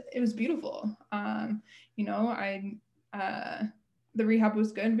 It was beautiful. The rehab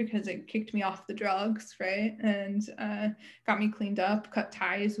was good because it kicked me off the drugs, right? And got me cleaned up, cut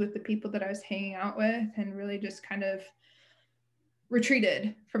ties with the people that I was hanging out with, and really just kind of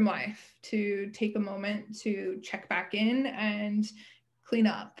retreated from life to take a moment to check back in and clean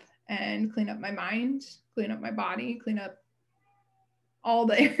up my mind, clean up my body, clean up all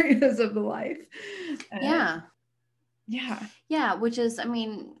the areas of the life. And yeah, which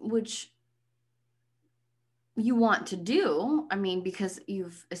you want to do, because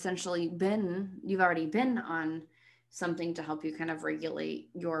you've already been on something to help you kind of regulate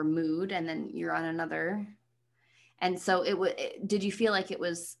your mood, and then you're on another. And so did you feel like it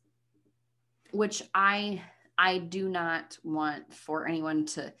was, which I do not want for anyone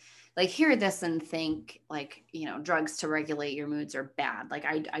to like hear this and think like, drugs to regulate your moods are bad. Like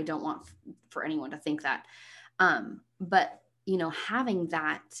I don't want for anyone to think that. But having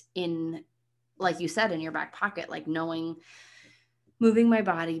that in, like you said, in your back pocket, like moving my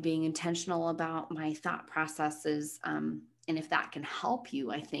body, being intentional about my thought processes, And if that can help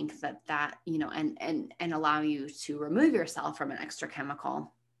you, I think that, you know, and allow you to remove yourself from an extra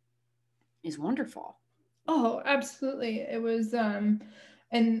chemical is wonderful. Oh, absolutely. It was, and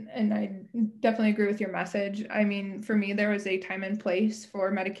I definitely agree with your message. I mean, for me, there was a time and place for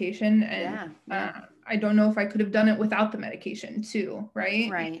medication, and I don't know if I could have done it without the medication too,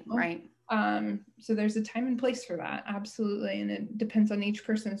 right? Right, you know? right. So there's a time and place for that, absolutely, and it depends on each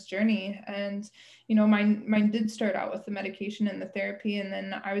person's journey. And you know, mine did start out with the medication and the therapy, and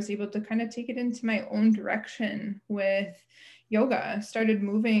then I was able to kind of take it into my own direction with yoga. Started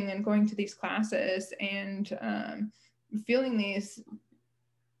moving and going to these classes, and feeling these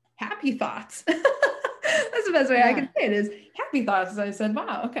happy thoughts. That's the best way I can say it, is happy thoughts. I said,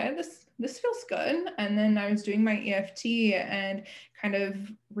 wow, okay, this feels good. And then I was doing my EFT and kind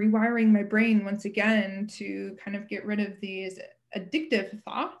of rewiring my brain once again to kind of get rid of these addictive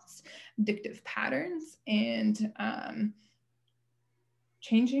thoughts, addictive patterns, and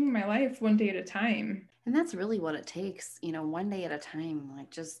changing my life one day at a time. And that's really what it takes, you know, one day at a time.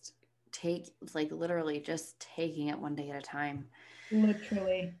 Like literally just taking it one day at a time.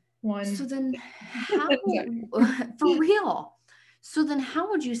 Literally one. So then how, for real. So then how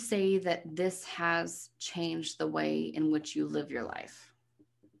would you say that this has changed the way in which you live your life?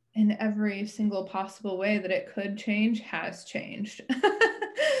 In every single possible way that it could change has changed.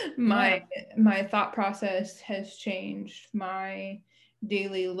 My thought process has changed. My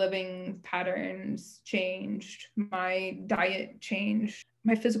daily living patterns changed. My diet changed.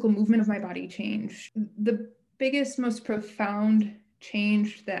 My physical movement of my body changed. The biggest, most profound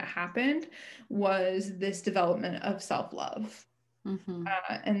change that happened was this development of self-love. Mm-hmm.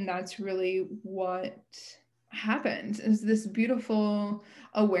 And that's really what happened, is this beautiful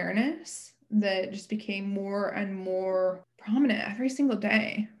awareness that just became more and more prominent every single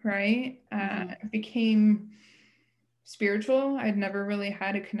day, right? It became spiritual. I'd never really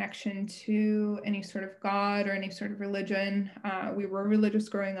had a connection to any sort of God or any sort of religion. We were religious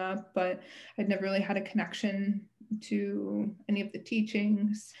growing up, but I'd never really had a connection to any of the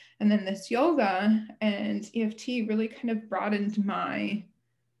teachings. And then this yoga and EFT really kind of broadened my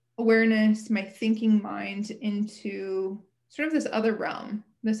awareness, my thinking mind into sort of this other realm,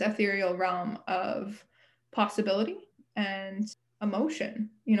 this ethereal realm of possibility and emotion.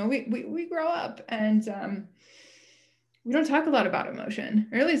 You know, we grow up and we don't talk a lot about emotion,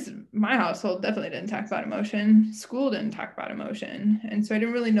 or at least my household definitely didn't talk about emotion. School didn't talk about emotion. And so I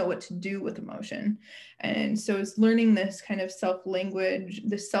didn't really know what to do with emotion. And so it's learning this kind of self-language,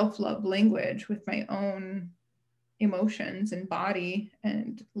 this self-love language with my own emotions and body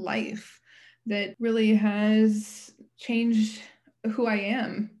and life that really has changed who I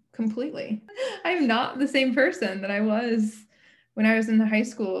am completely. I'm not the same person that I was when I was in the high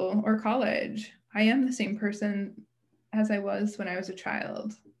school or college. I am the same person as I was when I was a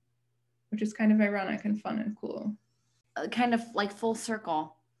child, which is kind of ironic and fun and cool. Kind of like full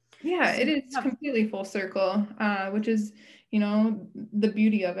circle. Yeah, it is completely full circle, which is, you know, the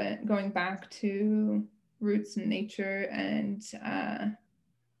beauty of it, going back to roots in nature and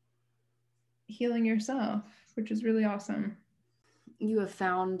healing yourself, which is really awesome. You have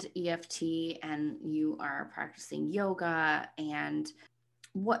found EFT and you are practicing yoga, and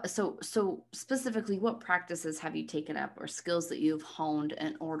so specifically, what practices have you taken up or skills that you've honed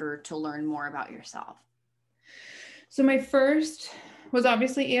in order to learn more about yourself? So my first was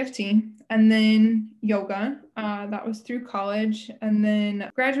obviously EFT, and then yoga. That was through college, and then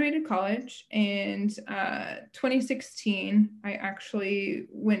graduated college. And 2016, I actually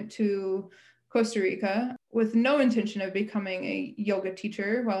went to Costa Rica with no intention of becoming a yoga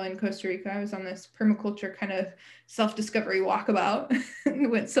teacher. While in Costa Rica, I was on this permaculture kind of self-discovery walkabout.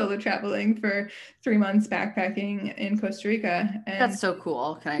 Went solo traveling for 3 months backpacking in Costa Rica. And that's so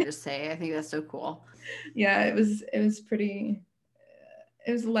cool. Can I just say, I think that's so cool. Yeah, it was pretty,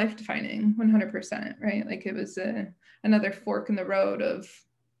 it was life defining, 100%, right? Like it was another fork in the road of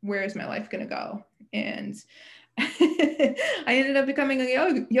where is my life going to go? And I ended up becoming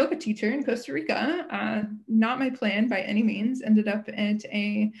a yoga teacher in Costa Rica. Not my plan by any means. Ended up at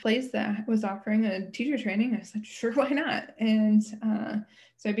a place that was offering a teacher training. I said, sure, why not? And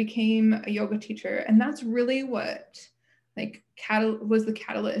so I became a yoga teacher. And that's really what was the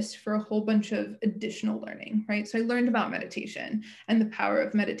catalyst for a whole bunch of additional learning, right? So I learned about meditation and the power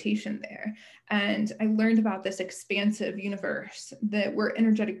of meditation there. And I learned about this expansive universe, that we're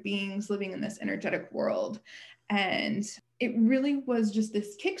energetic beings living in this energetic world. And it really was just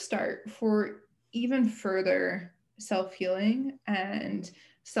this kickstart for even further self-healing and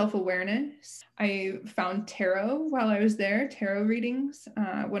self-awareness. I found tarot while I was there, tarot readings.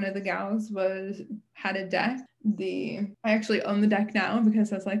 One of the gals had a deck. I actually own the deck now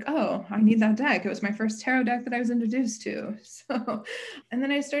because I was like, oh, I need that deck. It was my first tarot deck that I was introduced to. So, and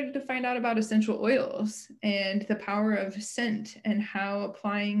then I started to find out about essential oils and the power of scent and how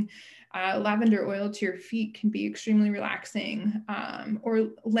applying lavender oil to your feet can be extremely relaxing, or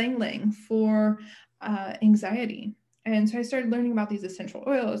lang lang for anxiety. And so I started learning about these essential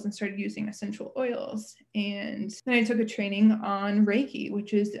oils and started using essential oils. And then I took a training on Reiki,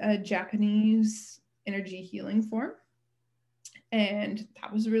 which is a Japanese energy healing form. And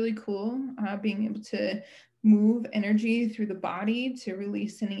that was really cool, being able to move energy through the body to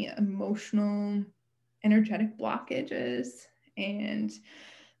release any emotional, energetic blockages. And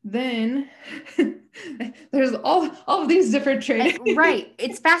then there's all of these different trainings. Right.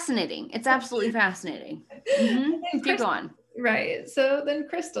 It's fascinating. It's absolutely fascinating. Mm-hmm. Keep going. Right. So then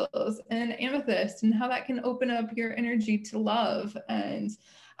crystals and amethyst and how that can open up your energy to love. And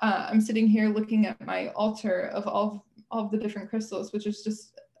I'm sitting here looking at my altar of all of the different crystals, which is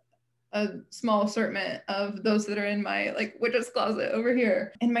just a small assortment of those that are in my witch's closet over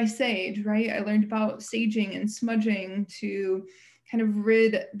here. And my sage, right? I learned about saging and smudging to kind of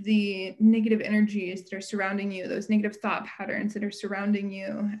rid the negative energies that are surrounding you, those negative thought patterns that are surrounding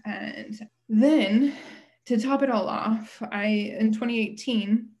you. And then to top it all off, in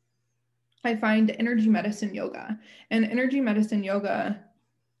 2018, I find energy medicine yoga. And energy medicine yoga,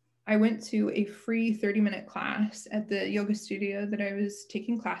 I went to a free 30-minute class at the yoga studio that I was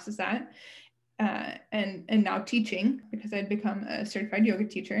taking classes at, and now teaching, because I'd become a certified yoga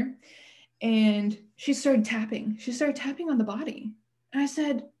teacher. And she started tapping. She started tapping on the body. And I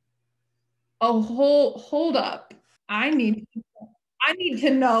said, oh, hold up. I need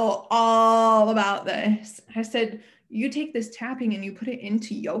to know all about this. I said, you take this tapping and you put it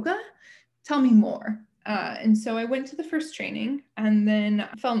into yoga? Tell me more. And so I went to the first training and then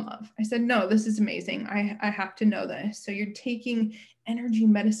I fell in love. I said, no, this is amazing. I have to know this. So you're taking energy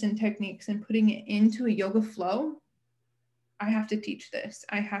medicine techniques and putting it into a yoga flow. I have to teach this.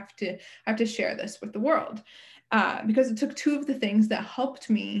 I have to share this with the world, because it took two of the things that helped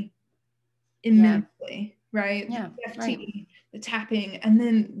me immensely, right? Yeah, the EFT, right. the tapping, and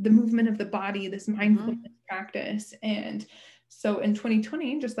then the movement of the body, this mindfulness practice. And so in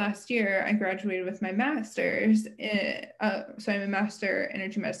 2020, just last year, I graduated with my master's. So I'm a master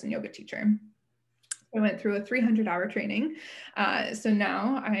energy medicine yoga teacher. I went through a 300-hour training. So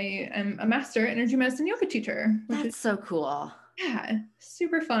now I am a master energy medicine yoga teacher. That's so cool. Yeah,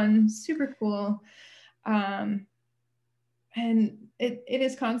 super fun, super cool. And it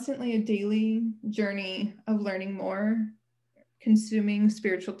is constantly a daily journey of learning more, consuming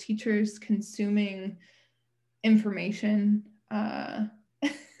spiritual teachers, consuming information.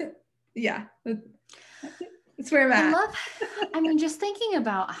 Yeah, that's where I'm at. Just thinking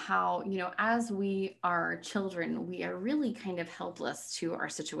about how, as we are children, we are really kind of helpless to our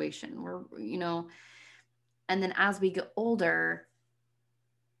situation. We're, and then as we get older,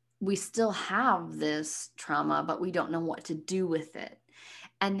 we still have this trauma, but we don't know what to do with it.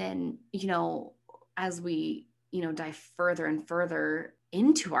 And then, as we, dive further and further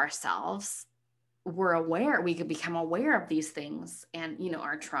into ourselves, we could become aware of these things and,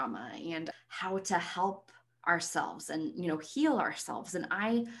 our trauma and how to help ourselves and, heal ourselves. And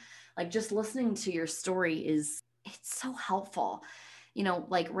I just listening to your story it's so helpful.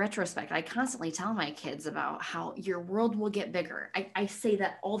 Retrospect, I constantly tell my kids about how your world will get bigger. I say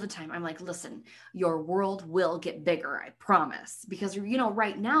that all the time. I'm like, listen, your world will get bigger. I promise. Because,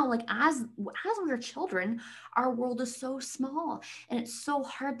 right now, as we're children, our world is so small and it's so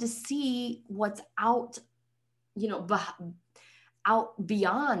hard to see what's out, out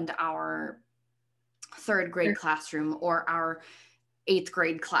beyond our third grade classroom or our 8th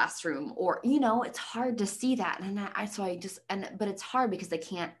grade classroom, or, it's hard to see that. But it's hard because they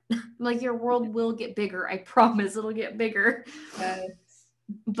can't, your world will get bigger. I promise it'll get bigger. Yes.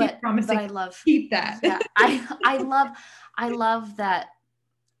 But I love, keep that. Yeah, I love that.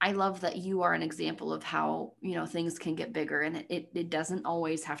 I love that you are an example of how, things can get bigger, and it doesn't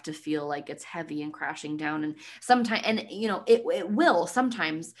always have to feel like it's heavy and crashing down. And sometimes, and it will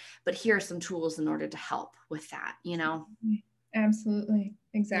sometimes, but here are some tools in order to help with that, Absolutely.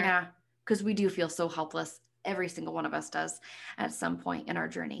 Exactly. Yeah. Because we do feel so helpless. Every single one of us does at some point in our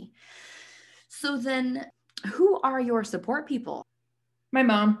journey. So then who are your support people? My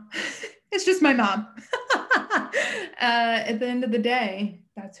mom. It's just my mom. At the end of the day,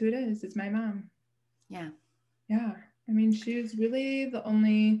 that's who it is. It's my mom. Yeah. Yeah. She's really the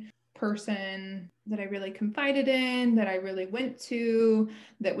only person that I really confided in, that I really went to,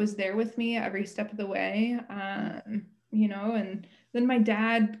 that was there with me every step of the way. You know, and then my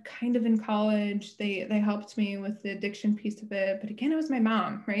dad kind of in college, they helped me with the addiction piece of it. But again, it was my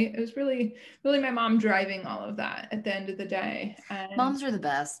mom, right? It was really my mom driving all of that at the end of the day. And moms are the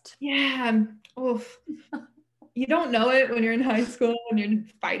best. yeah. Oof. You don't know it when you're in high school and you're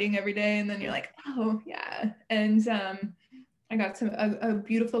fighting every day. And then you're like, oh yeah. And I got a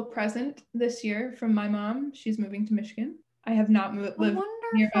beautiful present this year from my mom. She's moving to Michigan. I have not lived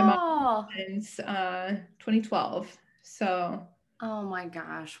near my mom since 2012. So, oh my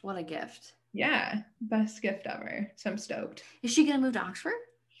gosh, what a gift. Yeah, best gift ever. So I'm stoked. Is she going to move to Oxford?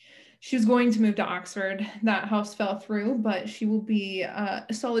 She's going to move to Oxford. That house fell through, but she will be a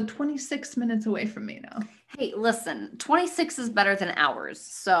solid 26 minutes away from me now. Hey, listen, 26 is better than hours.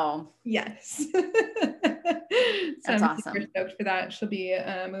 So yes. That's I'm awesome. super stoked for that. She'll be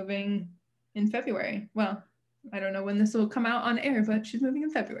moving in February. Well, I don't know when this will come out on air, but she's moving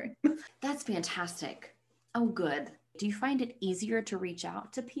in February. That's fantastic. Oh, good. Do you find it easier to reach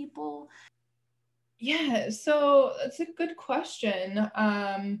out to people? Yeah, so that's a good question.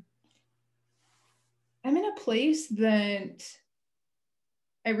 I'm in a place that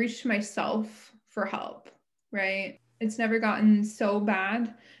I reach myself for help, right? It's never gotten so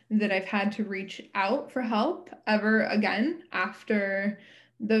bad that I've had to reach out for help ever again after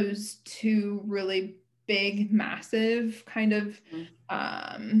those two really big, massive kind of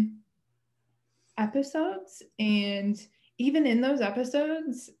episodes. And even in those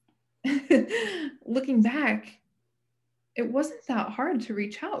episodes, looking back, it wasn't that hard to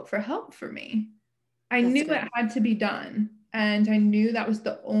reach out for help for me. I knew it had to be done. And I knew that was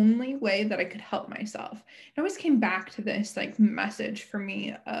the only way that I could help myself. It always came back to this like message for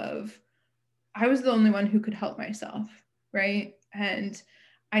me of I was the only one who could help myself, right? And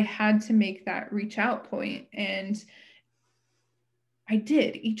I had to make that reach out point, and I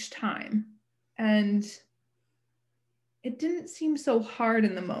did each time. And it didn't seem so hard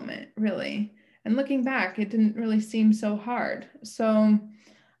in the moment, really. And looking back, it didn't really seem so hard. So,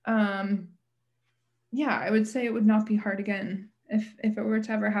 yeah, I would say it would not be hard again if it were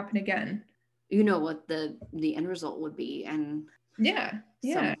to ever happen again. You know what the end result would be. And yeah,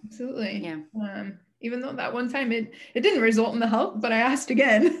 absolutely. Yeah. Even though that one time it didn't result in the help, but I asked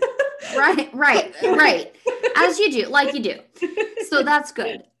again. right. As you do, like you do. So that's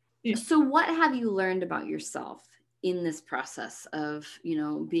good. Yeah. So what have you learned about yourself in this process of, you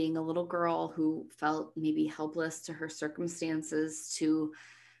know, being a little girl who felt maybe helpless to her circumstances, to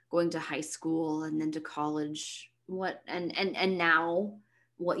going to high school and then to college? What and now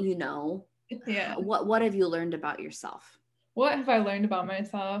what you know? Yeah. What have you learned about yourself? What have I learned about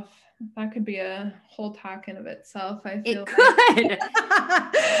myself? That could be a whole talk in of itself, I feel. It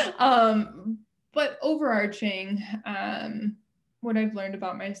could. But overarching, what I've learned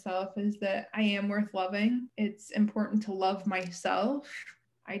about myself is that I am worth loving. It's important to love myself.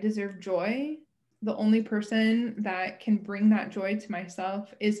 I deserve joy. The only person that can bring that joy to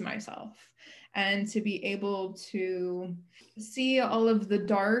myself is myself. And to be able to see all of the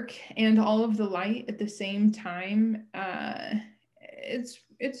dark and all of the light at the same time,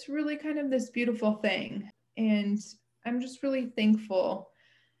 it's really kind of this beautiful thing. And I'm just really thankful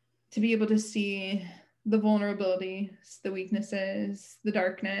to be able to see the vulnerabilities, the weaknesses, the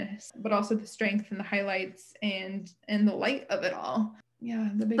darkness, but also the strength and the highlights and the light of it all. Yeah.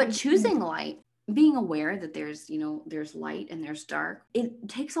 But choosing light, being aware that there's, you know, there's light and there's dark, it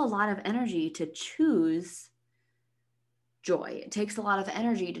takes a lot of energy to choose joy. It takes a lot of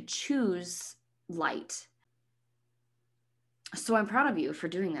energy to choose light. So I'm proud of you for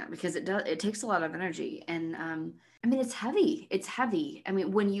doing that, because it takes a lot of energy. And I mean, it's heavy. I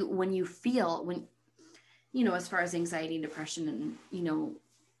mean, when you feel, you know, as far as anxiety and depression and, you know,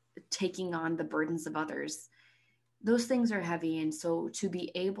 taking on the burdens of others, those things are heavy. And so to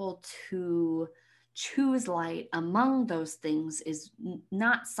be able to choose light among those things is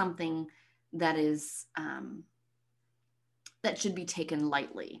not something that is, that should be taken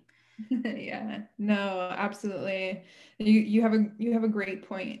lightly. Yeah, no, absolutely. You have a great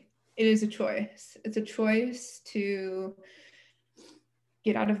point. It is a choice. It's a choice to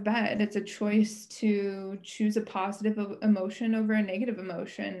get out of bed. It's a choice to choose a positive emotion over a negative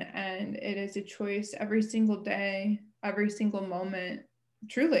emotion. And it is a choice every single day, every single moment.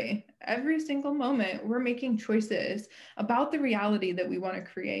 Truly, every single moment we're making choices about the reality that we want to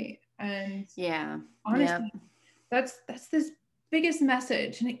create. And yeah, honestly, that's this biggest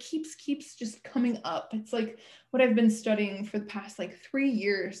message, and it keeps just coming up. It's like what I've been studying for the past like 3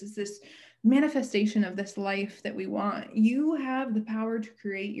 years is this manifestation of this life that we want. You have the power to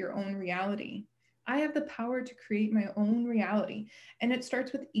create your own reality. I have the power to create my own reality. And it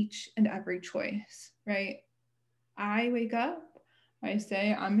starts with each and every choice, right? I wake up, I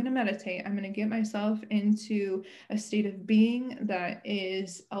say, I'm going to meditate. I'm going to get myself into a state of being that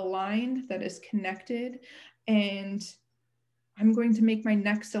is aligned, that is connected, and I'm going to make my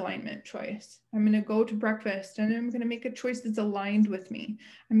next alignment choice. I'm going to go to breakfast and I'm going to make a choice that's aligned with me.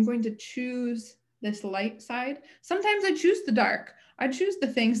 I'm going to choose this light side. Sometimes I choose the dark. I choose the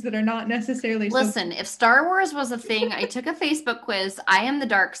things that are not necessarily. Listen, if Star Wars was a thing, I took a Facebook quiz. I am the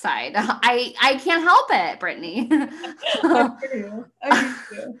dark side. I can't help it, Brittni. I hear you. I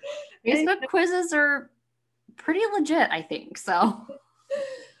hear you. Facebook quizzes are pretty legit, I think. So,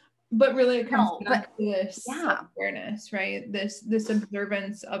 but really, it comes back to this self-awareness, right? This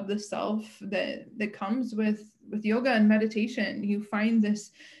observance of the self that comes with yoga and meditation. You find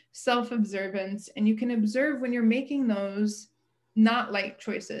this self-observance, and you can observe when you're making those not light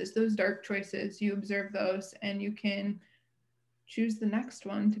choices, those dark choices. You observe those, and you can choose the next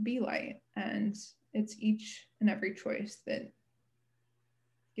one to be light. And it's each and every choice that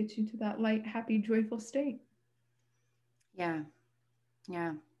gets you to that light, happy, joyful state. Yeah.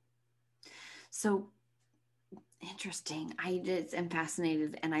 So interesting. I'm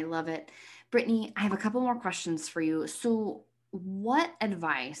fascinated and I love it. Brittni, I have a couple more questions for you. So what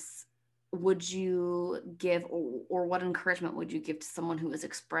advice would you give, or what encouragement would you give to someone who is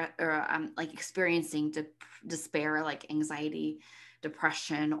experiencing despair, like anxiety,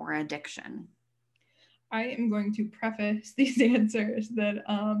 depression, or addiction? I am going to preface these answers that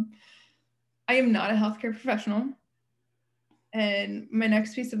I am not a healthcare professional. And my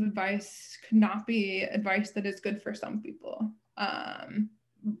next piece of advice could not be advice that is good for some people,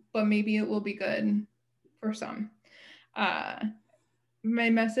 but maybe it will be good for some. My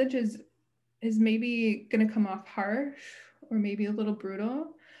message is maybe going to come off harsh or maybe a little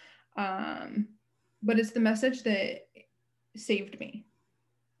brutal, but it's the message that saved me.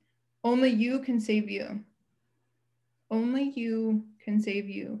 Only you can save you. Only you can save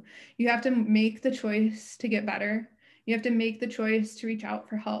you. You have to make the choice to get better. You have to make the choice to reach out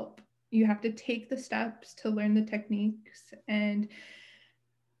for help. You have to take the steps to learn the techniques, and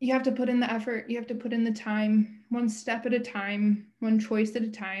you have to put in the effort. You have to put in the time, one step at a time, one choice at a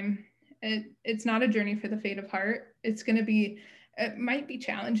time. It's not a journey for the faint of heart. It might be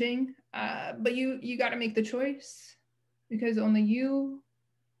challenging, but you got to make the choice, because only you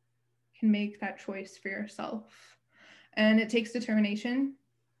can make that choice for yourself. And it takes determination.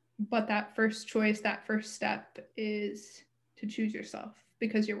 But that first choice, that first step is to choose yourself,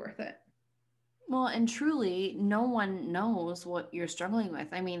 because you're worth it. Well, and truly, no one knows what you're struggling with.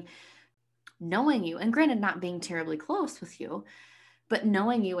 I mean, knowing you, and granted, not being terribly close with you, but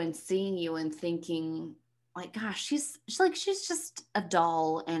knowing you and seeing you and thinking, like, gosh, she's just a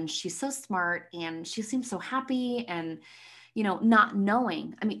doll, and she's so smart, and she seems so happy, and not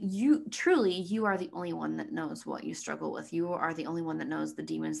knowing. I mean, you are the only one that knows what you struggle with. You are the only one that knows the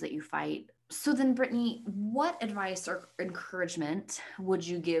demons that you fight. So then, Brittni, what advice or encouragement would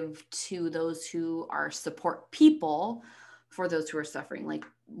you give to those who are support people for those who are suffering? Like,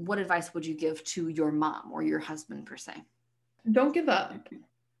 what advice would you give to your mom or your husband, per se? Don't give up.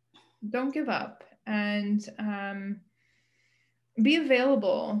 Don't give up. And be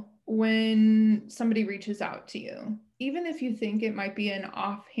available when somebody reaches out to you. Even if you think it might be an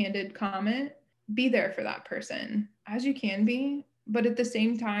offhanded comment, be there for that person as you can be. But at the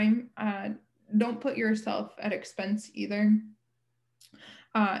same time, don't put yourself at expense either.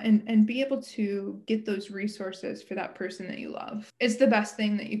 And be able to get those resources for that person that you love. It's the best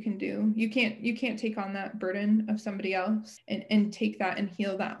thing that you can do. You can't take on that burden of somebody else and take that and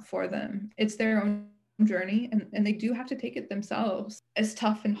heal that for them. It's their own journey, and they do have to take it themselves. As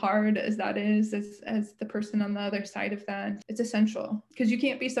tough and hard as that is, as the person on the other side of that, it's essential, because you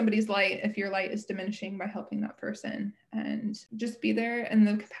can't be somebody's light if your light is diminishing by helping that person. And just be there in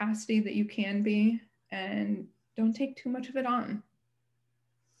the capacity that you can be, and don't take too much of it on.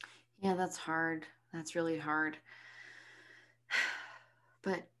 Yeah, that's hard. That's really hard.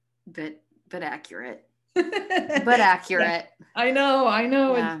 But accurate. But accurate. Yeah, I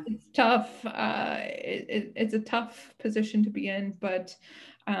know. Yeah. It's tough. It's a tough position to be in, but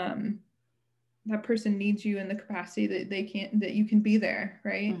that person needs you in the capacity that you can be there,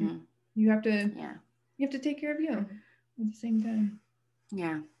 right? Mm-hmm. You have to take care of you at the same time.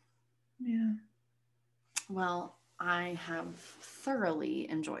 Yeah. Yeah. Well, I have thoroughly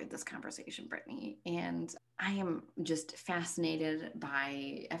enjoyed this conversation, Brittni, and I am just fascinated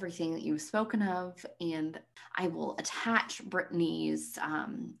by everything that you've spoken of. And I will attach Brittni's.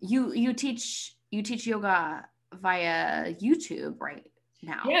 You teach yoga via YouTube right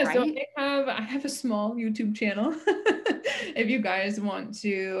now, yeah, right? so I have a small YouTube channel. If you guys want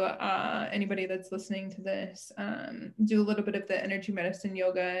to, anybody that's listening to this, do a little bit of the energy medicine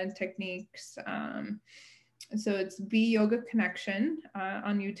yoga and techniques. So it's Be Yoga Connection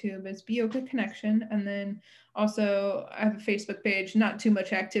on YouTube. It's Be Yoga Connection. And then also I have a Facebook page, not too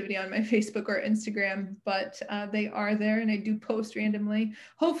much activity on my Facebook or Instagram, but they are there and I do post randomly.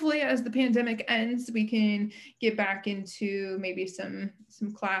 Hopefully as the pandemic ends, we can get back into maybe some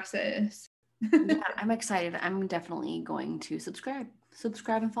classes. Yeah, I'm excited. I'm definitely going to subscribe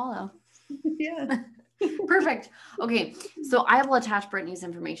and follow. Yeah. Perfect. Okay. So I will attach Brittni's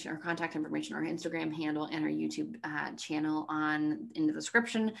information, or contact information, or Instagram handle, and her YouTube channel in the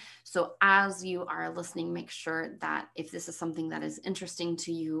description. So as you are listening, make sure that if this is something that is interesting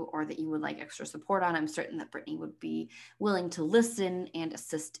to you or that you would like extra support on, I'm certain that Brittni would be willing to listen and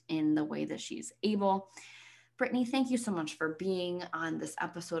assist in the way that she's able. Brittni, thank you so much for being on this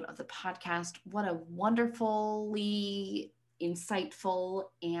episode of the podcast. What a wonderfully insightful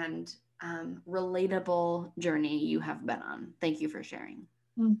and relatable journey you have been on. Thank you for sharing.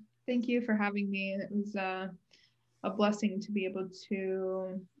 Thank you for having me. It was a blessing to be able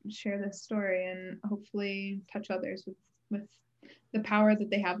to share this story and hopefully touch others with the power that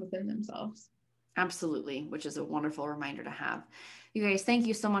they have within themselves. Absolutely, which is a wonderful reminder to have. You guys, thank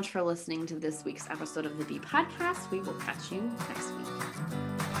you so much for listening to this week's episode of the Bee Podcast. We will catch you next week.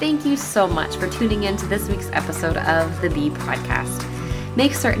 Thank you so much for tuning in to this week's episode of the Bee Podcast.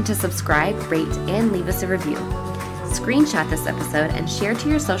 Make certain to subscribe, rate, and leave us a review. Screenshot this episode and share to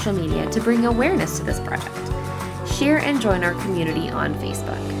your social media to bring awareness to this project. Share and join our community on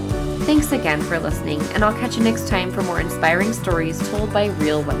Facebook. Thanks again for listening, and I'll catch you next time for more inspiring stories told by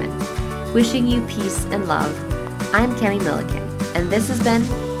real women. Wishing you peace and love. I'm Cami Milliken, and this has been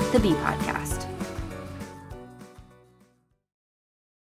the Bee Podcast.